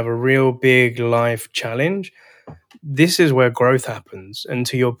when we have a real big life challenge, this is where growth happens. And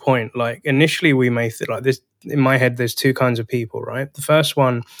to your point, like initially we may think like this, in my head, there's two kinds of people, right? The first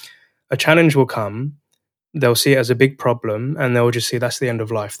one, a challenge will come, they'll see it as a big problem and they'll just see that's the end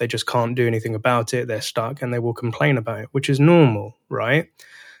of life. They just can't do anything about it. They're stuck and they will complain about it, which is normal, right?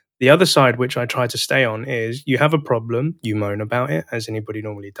 The other side, which I try to stay on, is you have a problem, you moan about it, as anybody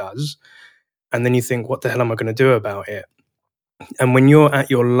normally does. And then you think, what the hell am I going to do about it? And when you're at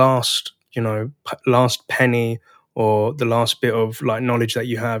your last, last penny or the last bit of like knowledge that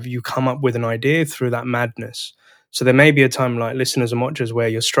you have, you come up with an idea through that madness. So there may be a time, like listeners and watchers, where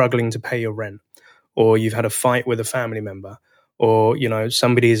you're struggling to pay your rent, or you've had a fight with a family member, or,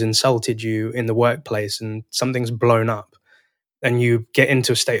 somebody has insulted you in the workplace and something's blown up. And you get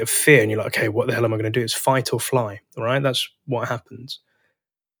into a state of fear and you're like, okay, what the hell am I going to do? It's fight or fly, right? That's what happens.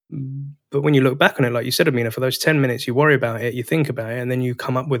 But when you look back on it, like you said, Amina, for those 10 minutes, you worry about it, you think about it, and then you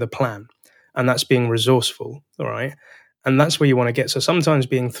come up with a plan. And that's being resourceful, all right? And that's where you want to get. So sometimes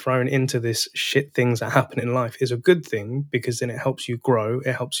being thrown into this shit things that happen in life is a good thing because then it helps you grow.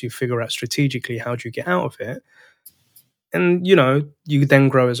 It helps you figure out strategically how do you get out of it. And, you then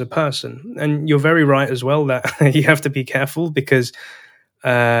grow as a person. And you're very right as well that you have to be careful because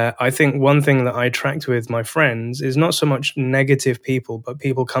I think one thing that I attract with my friends is not so much negative people, but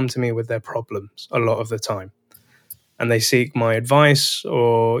people come to me with their problems a lot of the time. And they seek my advice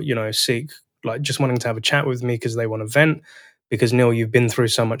or, seek like just wanting to have a chat with me because they want to vent. Because, Neil, you've been through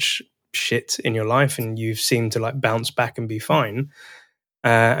so much shit in your life and you've seemed to like bounce back and be fine.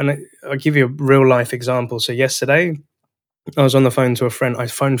 And I'll give you a real life example. So yesterday, I was on the phone to a friend. I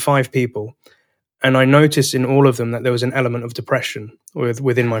phoned 5 people and I noticed in all of them that there was an element of depression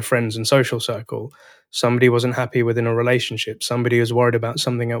within my friends and social circle. Somebody wasn't happy within a relationship. Somebody was worried about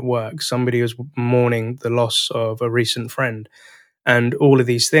something at work. Somebody was mourning the loss of a recent friend and all of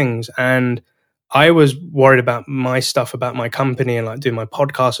these things. And I was worried about my stuff, about my company and like doing my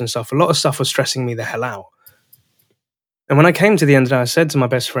podcast and stuff. A lot of stuff was stressing me the hell out. And when I came to the end of it, I said to my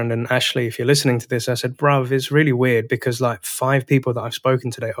best friend, and Ashley, if you're listening to this, I said, bruv, it's really weird because like 5 people that I've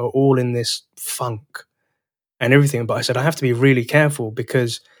spoken today are all in this funk and everything. But I said, I have to be really careful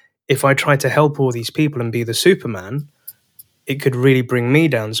because if I try to help all these people and be the Superman, it could really bring me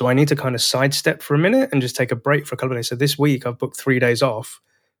down. So I need to kind of sidestep for a minute and just take a break for a couple of days. So this week I've booked 3 days off,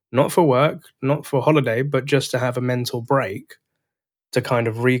 not for work, not for holiday, but just to have a mental break to kind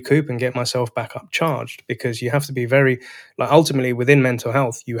of recoup and get myself back up charged, because you have to be very, like, ultimately within mental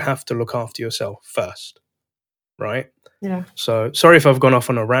health, you have to look after yourself first, right? Yeah. So sorry if I've gone off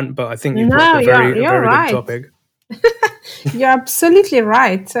on a rant, but I think you've brought No, up a you're very right. good topic. You're absolutely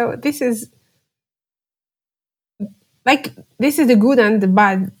right. So this is the good and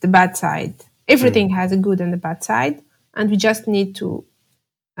the bad side. Everything has a good and a bad side, and we just need to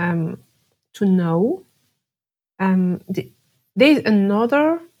know. There's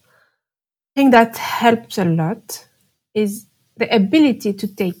another thing that helps a lot is the ability to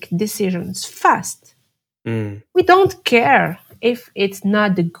take decisions fast. We don't care if it's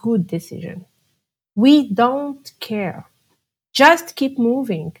not a good decision. We don't care. Just keep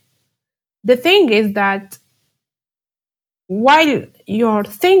moving. The thing is that while you're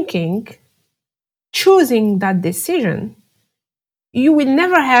thinking, choosing that decision, you will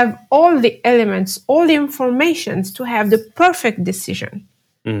never have all the elements, all the informations to have the perfect decision.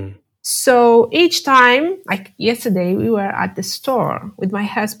 So each time, like yesterday, we were at the store with my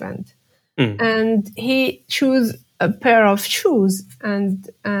husband, and he chose a pair of shoes and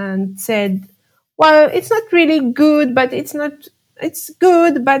said, "Well, it's not really good, but it's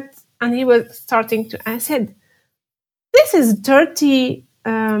good." But and he was starting to. I said, "This is 30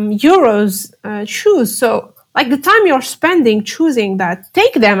 euros shoes. So, like the time you're spending choosing that,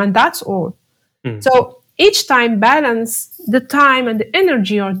 take them, and that's all." So each time balance the time and the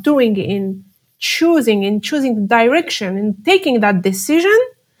energy you're doing in choosing the direction and taking that decision.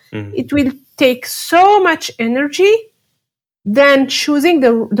 It will take so much energy than choosing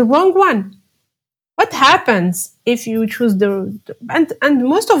the wrong one. What happens if you choose and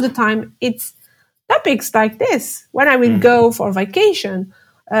most of the time it's topics like this. When I will go for vacation,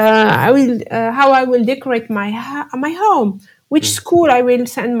 I will how I will decorate my home, which school I will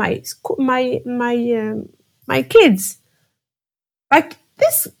send my kids. Like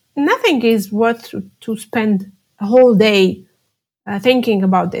this, nothing is worth to spend a whole day thinking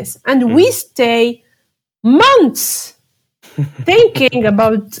about this, and we stay months thinking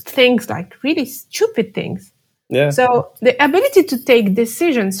about things like really stupid things. Yeah. So the ability to take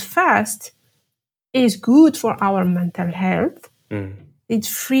decisions fast is good for our mental health. It's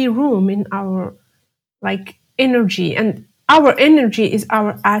free room in our energy, and our energy is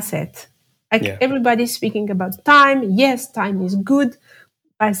our asset. Everybody's speaking about time. Yes, time is good,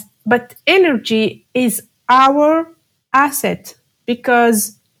 but energy is our asset,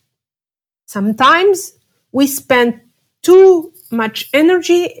 because sometimes we spend too much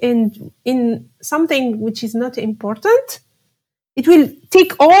energy in something which is not important. It will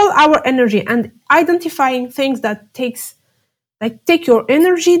take all our energy, and identifying things that take your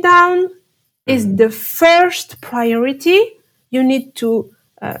energy down is the first priority. You need to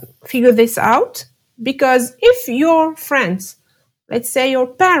figure this out, because if your friends, let's say your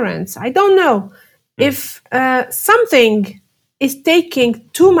parents, I don't know, if something is taking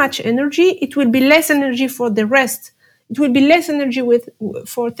too much energy, it will be less energy for the rest. It will be less energy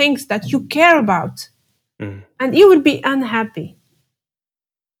for things that you care about, and you will be unhappy.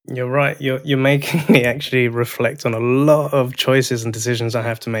 You're right. You're making me actually reflect on a lot of choices and decisions I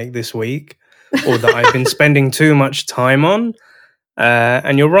have to make this week, or that I've been spending too much time on.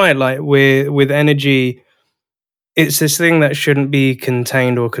 And you're right. Like with energy, it's this thing that shouldn't be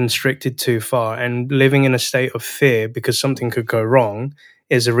contained or constricted too far. And living in a state of fear because something could go wrong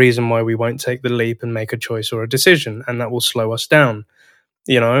is a reason why we won't take the leap and make a choice or a decision, and that will slow us down.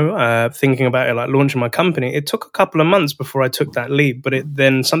 Thinking about it, like launching my company, it took a couple of months before I took that leap, but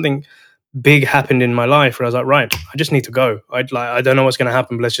then something big happened in my life where I was like, right, I just need to go. I don't know what's going to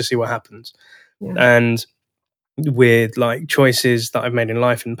happen, but let's just see what happens. Yeah. And with like choices that I've made in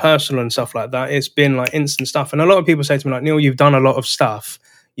life and personal and stuff like that, it's been like instant stuff. And a lot of people say to me like, Neil, you've done a lot of stuff.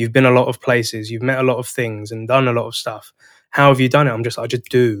 You've been a lot of places. You've met a lot of things and done a lot of stuff. How have you done it? I just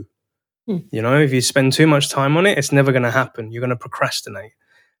do. If you spend too much time on it, it's never going to happen. You're going to procrastinate.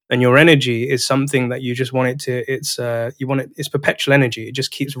 And your energy is something that you just want it to, it's perpetual energy. It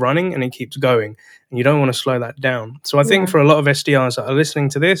just keeps running and it keeps going. And you don't want to slow that down. So I think for a lot of SDRs that are listening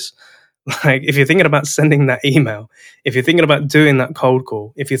to this, like if you're thinking about sending that email, if you're thinking about doing that cold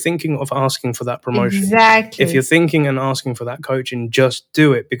call, if you're thinking of asking for that promotion, if you're thinking and asking for that coaching, just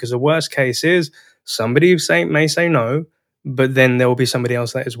do it. Because the worst case is somebody may say no, but then there will be somebody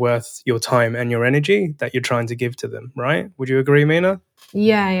else that is worth your time and your energy that you're trying to give to them, right? Would you agree, Mina?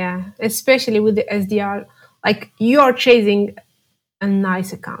 Yeah. Especially with the SDR, like you're chasing a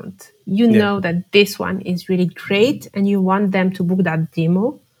nice account. You know that this one is really great and you want them to book that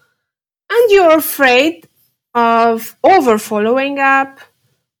demo. And you're afraid of over following up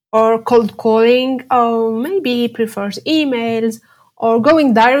or cold calling, or maybe he prefers emails, or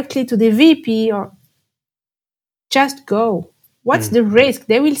going directly to the VP, or just go. What's the risk?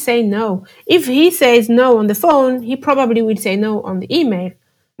 They will say no. If he says no on the phone, he probably will say no on the email.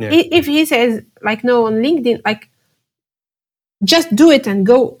 Yeah. If he says like no on LinkedIn, like just do it and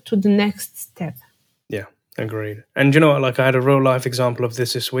go to the next step. Yeah, agreed. And you know what? Like I had a real life example of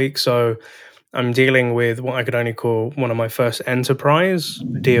this week. So I'm dealing with what I could only call one of my first enterprise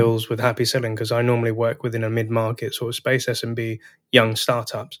deals with happy selling, because I normally work within a mid-market sort of space, SMB, young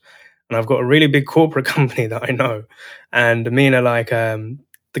startups. And I've got a really big corporate company that I know. And Amina,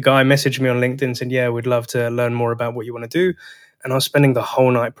 the guy messaged me on LinkedIn and said, yeah, we'd love to learn more about what you want to do. And I was spending the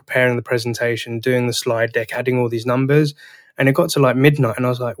whole night preparing the presentation, doing the slide deck, adding all these numbers. And it got to like midnight and I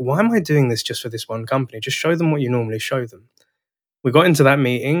was like, why am I doing this just for this one company? Just show them what you normally show them. We got into that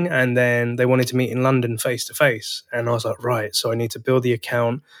meeting and then they wanted to meet in London face to face. And I was like, right, so I need to build the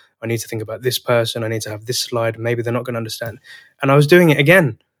account. I need to think about this person. I need to have this slide. Maybe they're not going to understand. And I was doing it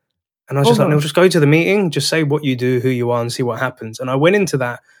again. And I was just like, no, just go to the meeting, just say what you do, who you are, and see what happens. And I went into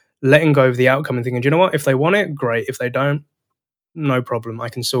that letting go of the outcome and thinking, do you know what? If they want it, great. If they don't, no problem. I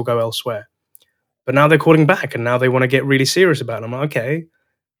can still go elsewhere. But now they're calling back and now they want to get really serious about it. I'm like, okay,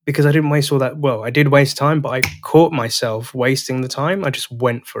 because I didn't waste all that. Well, I did waste time, but I caught myself wasting the time. I just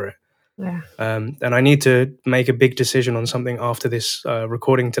went for it. Yeah. And I need to make a big decision on something after this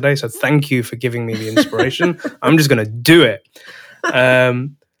recording today. So thank you for giving me the inspiration. I'm just going to do it.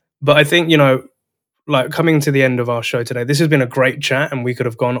 But I think, like coming to the end of our show today, this has been a great chat and we could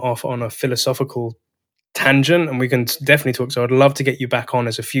have gone off on a philosophical tangent and we can definitely talk. So I'd love to get you back on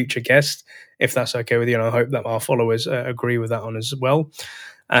as a future guest, if that's okay with you. And I hope that our followers agree with that on as well.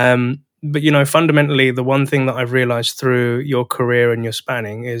 But, fundamentally, the one thing that I've realized through your career and your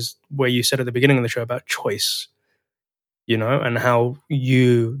spanning is where you said at the beginning of the show about choice, and how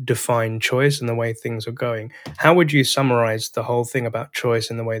you define choice and the way things are going. How would you summarize the whole thing about choice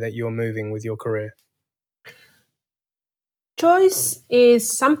and the way that you're moving with your career? Choice is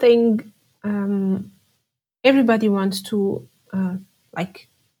something everybody wants to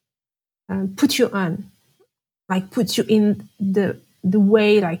put you on, like put you in the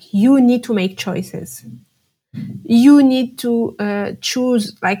way, like you need to make choices. You need to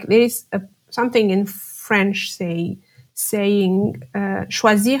choose, like there is something in French saying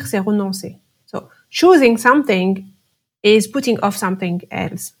choisir c'est renoncer. So choosing something is putting off something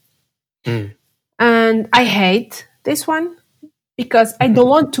else. And I hate this one because I don't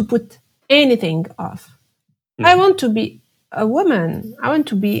want to put anything off. I want to be a woman. I want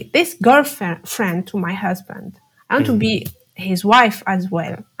to be this girlfriend to my husband. I want to be his wife as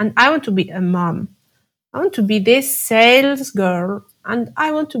well. And I want to be a mom. I want to be this sales girl. And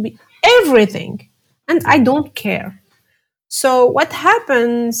I want to be everything. And I don't care. So what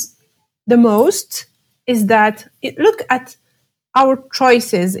happens the most is that look at our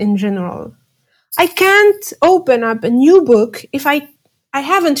choices in general. I can't open up a new book if I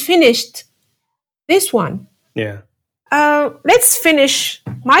haven't finished this one. Yeah. Let's finish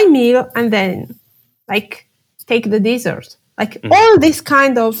my meal and then take the dessert. All this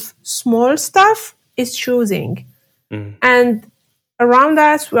kind of small stuff is choosing. And around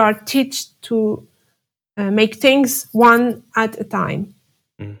us, we are taught to make things one at a time.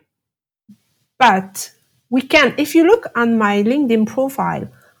 But we can, if you look on my LinkedIn profile,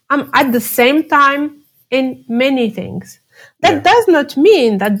 I'm at the same time in many things. That does not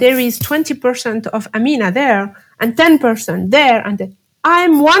mean that there is 20% of Amina there and 10% there. And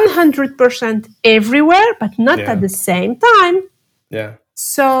I'm 100% everywhere, but not at the same time. Yeah.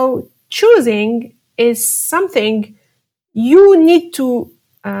 So choosing is something you need to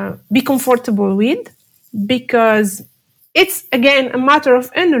be comfortable with, because it's, again, a matter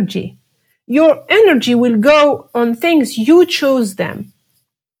of energy. Your energy will go on things you choose them.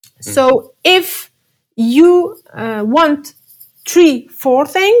 So if you want 3-4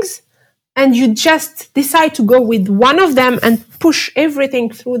 things and you just decide to go with one of them and push everything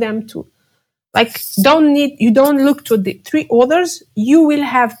through them to, you don't look to the 3 others, you will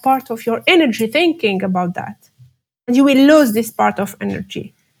have part of your energy thinking about that. And you will lose this part of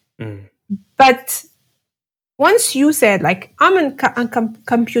energy. But once you said, I'm a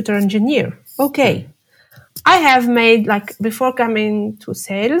computer engineer, okay, I have made, before coming to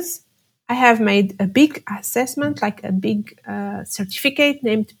sales, I have made a big assessment, a big certificate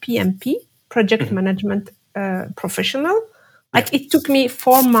named PMP, Project Management Professional. It took me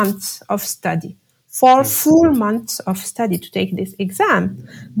 4 months of study. 4 full months of study to take this exam.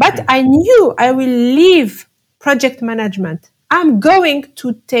 But I knew I will leave project management. I'm going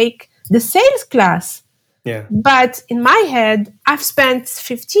to take the sales class. Yeah. But in my head, I've spent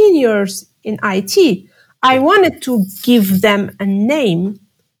 15 years in IT. I wanted to give them a name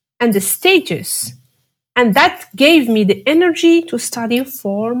and a status. And that gave me the energy to study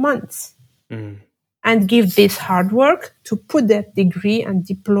 4 months and give this hard work to put that degree and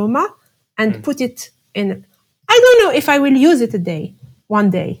diploma and put it in. I don't know if I will use it one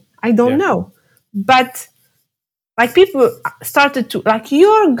day. I don't know. But like people started to, like,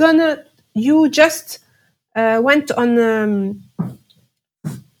 you just went on,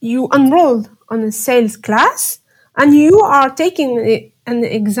 you enrolled on a sales class and you are taking an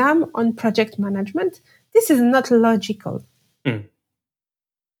exam on project management. This is not logical.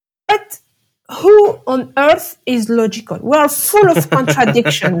 But who on earth is logical? We are full of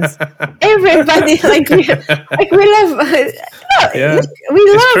contradictions. Everybody, we love,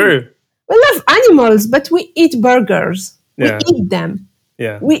 true. We love animals, but we eat burgers. We eat them.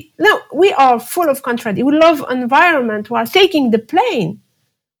 Yeah. We are full of contradictions. We love environment. We are taking the plane.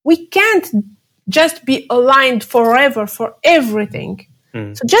 We can't just be aligned forever for everything.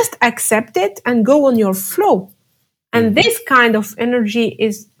 So just accept it and go on your flow. And this kind of energy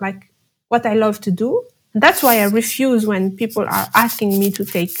is like what I love to do. And that's why I refuse when people are asking me to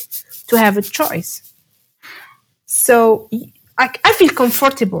have a choice. So I feel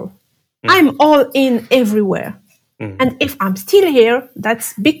comfortable. I'm all in everywhere. And if I'm still here,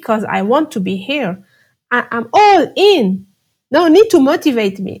 that's because I want to be here. I'm all in. No need to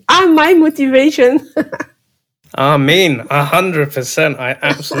motivate me. I'm my motivation. Amin, 100%. I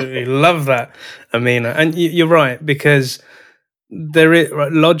absolutely love that, Amina. And you're right, because there is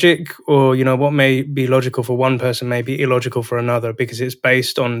logic, or what may be logical for one person may be illogical for another, because it's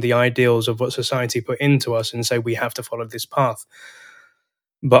based on the ideals of what society put into us and say we have to follow this path.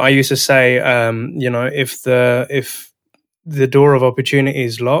 But I used to say, if the door of opportunity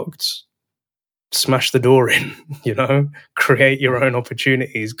is locked, smash the door in. Create your own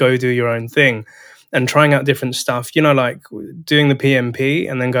opportunities, go do your own thing. And trying out different stuff, like doing the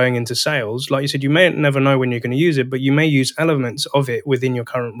PMP and then going into sales. Like you said, you may never know when you're going to use it, but you may use elements of it within your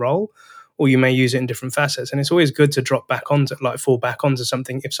current role, or you may use it in different facets. And it's always good to fall back onto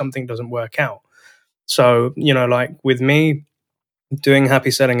something if something doesn't work out. So, like with me, doing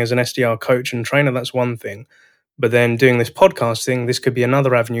happy selling as an SDR coach and trainer, that's one thing. But then doing this podcast thing, this could be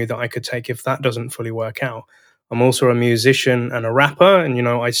another avenue that I could take if that doesn't fully work out. I'm also a musician and a rapper, and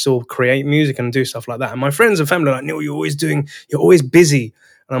I still create music and do stuff like that. And my friends and family are like, Neil, you're always busy.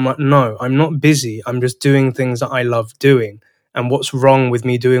 And I'm like, no, I'm not busy. I'm just doing things that I love doing. And what's wrong with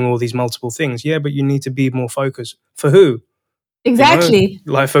me doing all these multiple things? Yeah, but you need to be more focused. For who? Exactly.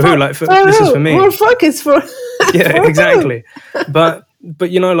 Like for who? Like for this who? Is for me. More focus for. Yeah, exactly. But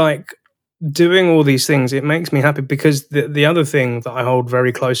like, doing all these things, it makes me happy, because the other thing that I hold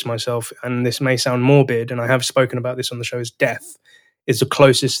very close to myself, and this may sound morbid, and I have spoken about this on the show, is death is the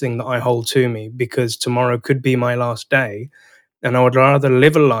closest thing that I hold to me, because tomorrow could be my last day. And I would rather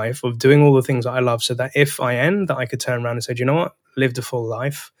live a life of doing all the things that I love, so that if I end, that I could turn around and say, do you know what? Lived a full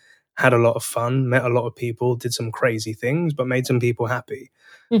life, had a lot of fun, met a lot of people, did some crazy things, but made some people happy.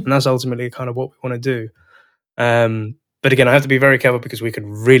 And that's ultimately kind of what we want to do. But again, I have to be very careful, because we could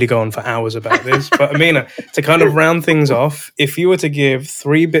really go on for hours about this. But Amina, to kind of round things off, if you were to give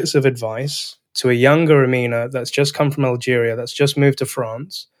 3 bits of advice to a younger Amina that's just come from Algeria, that's just moved to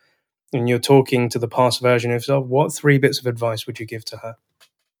France, and you're talking to the past version of yourself, what 3 bits of advice would you give to her?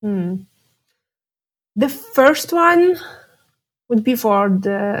 The first one would be for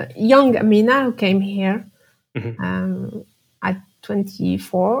the young Amina who came here at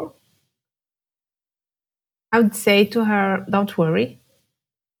 24. I would say to her, don't worry.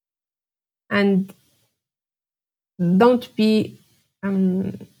 And don't be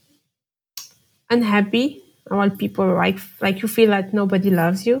unhappy while people like you feel like nobody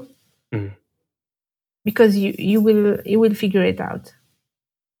loves you. Because you will figure it out.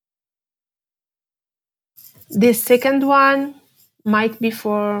 The second one might be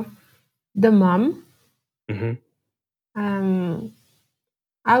for the mom.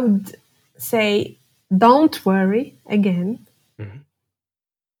 I would say, don't worry again.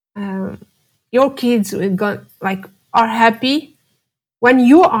 Your kids are happy when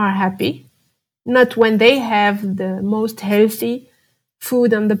you are happy, not when they have the most healthy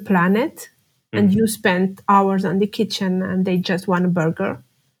food on the planet and you spend hours in the kitchen and they just want a burger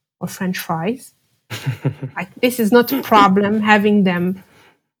or French fries. This is not a problem, having them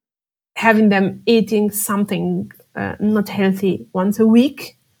eating something not healthy once a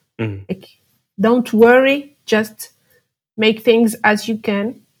week. don't worry, just make things as you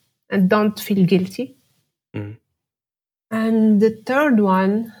can and don't feel guilty. And the third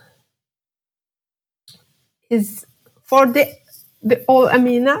one is for the old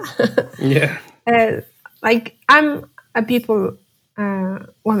Amina. Yeah. Like, I'm a people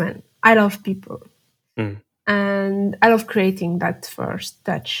woman. I love people. And I love creating that first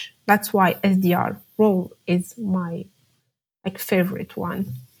touch. That's why SDR role is my favorite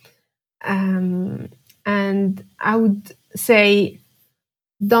one. And I would say,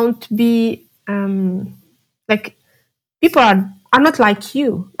 don't be like, people are not like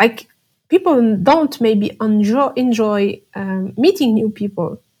you. Like, people don't maybe enjoy meeting new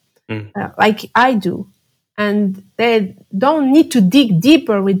people like I do, and they don't need to dig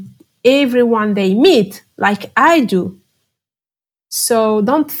deeper with everyone they meet like I do. So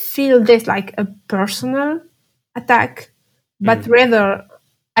don't feel this like a personal attack, but rather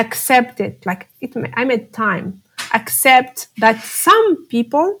accept it. Like, I made time. Accept that some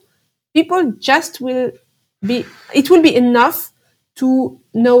people just will be. It will be enough to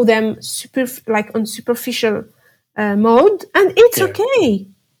know them on superficial mode, and it's okay.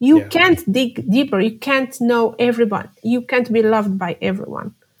 You can't dig deeper. You can't know everyone. You can't be loved by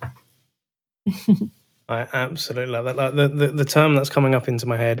everyone. I absolutely love that. Like the term that's coming up into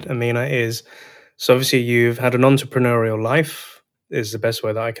my head, Amina, is, so obviously you've had an entrepreneurial life, is the best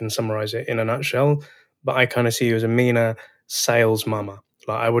way that I can summarize it in a nutshell. But I kind of see you as Amina, sales mama.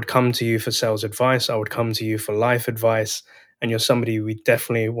 Like, I would come to you for sales advice. I would come to you for life advice. And you're somebody we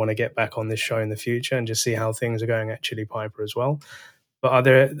definitely want to get back on this show in the future and just see how things are going at Chili Piper as well. But are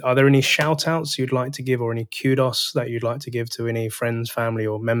there any shout outs you'd like to give, or any kudos that you'd like to give to any friends, family,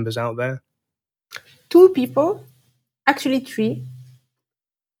 or members out there? 2 people, actually 3,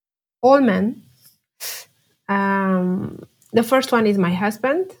 all men. The first one is my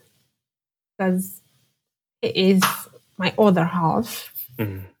husband, because he is my other half,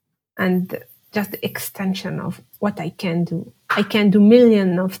 and just the extension of what I can do. I can do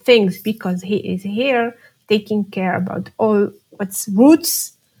millions of things because he is here taking care about all what's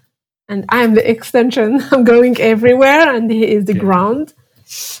roots, and I'm the extension. I'm going everywhere, and he is the ground.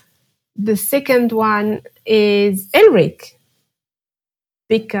 The second one is Elric,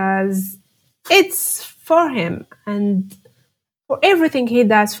 because it's for him and for everything he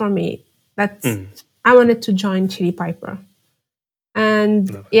does for me that I wanted to join Chili Piper. And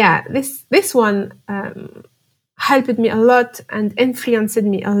this one helped me a lot and influenced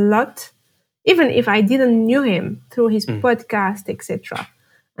me a lot, even if I didn't knew him through his podcast, etc.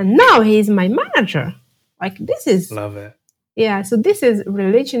 And now he's my manager. Like, this is love it. Yeah, so this is a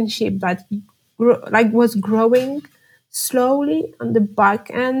relationship that was growing slowly on the back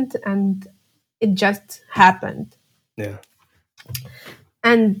end, and it just happened. Yeah.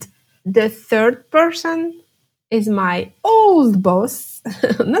 And the third person is my old boss.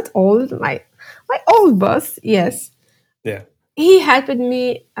 Not old, my old boss, yes. Yeah. He helped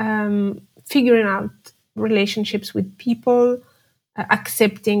me figuring out relationships with people,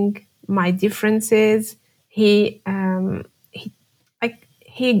 accepting my differences. He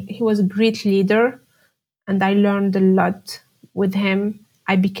was a great leader, and I learned a lot with him.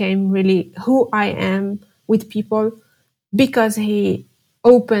 I became really who I am with people because he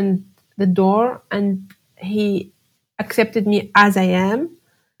opened the door and he accepted me as I am,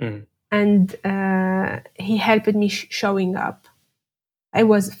 and he helped me showing up. I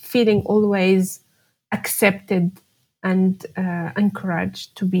was feeling always accepted and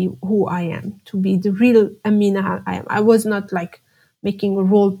encouraged to be who I am, to be the real Amina I am. I was not like making a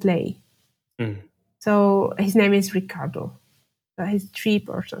role play. So his name is Ricardo. So he's 3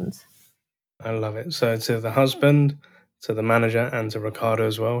 persons. I love it. So to the husband, to the manager, and to Ricardo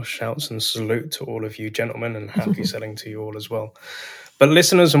as well, shouts and salute to all of you gentlemen, and happy selling to you all as well. But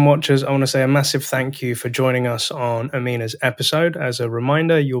listeners and watchers, I want to say a massive thank you for joining us on Amina's episode. As a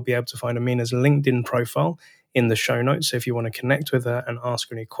reminder, you'll be able to find Amina's LinkedIn profile in the show notes. So if you want to connect with her and ask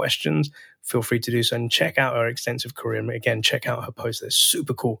her any questions, feel free to do so, and check out her extensive career. And again, check out her posts. They're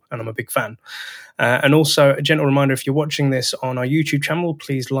super cool, and I'm a big fan. And also a gentle reminder, if you're watching this on our YouTube channel,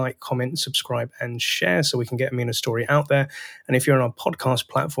 please like, comment, subscribe, and share so we can get Amina's story out there. And if you're on our podcast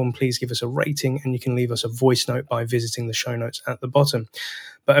platform, please give us a rating, and you can leave us a voice note by visiting the show notes at the bottom.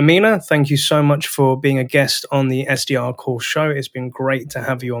 But Amina, thank you so much for being a guest on the SDR Call show. It's been great to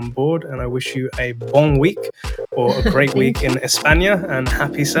have you on board, and I wish you a bon week or a great week in España, and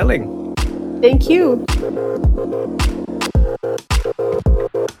happy selling. Thank you.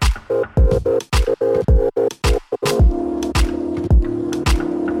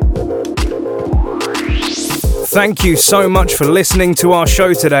 Thank you so much for listening to our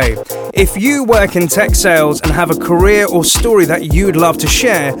show today. If you work in tech sales and have a career or story that you'd love to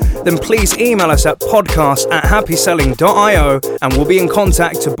share, then please email us at podcast@happyselling.io and we'll be in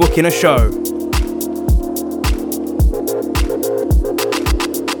contact to book in a show.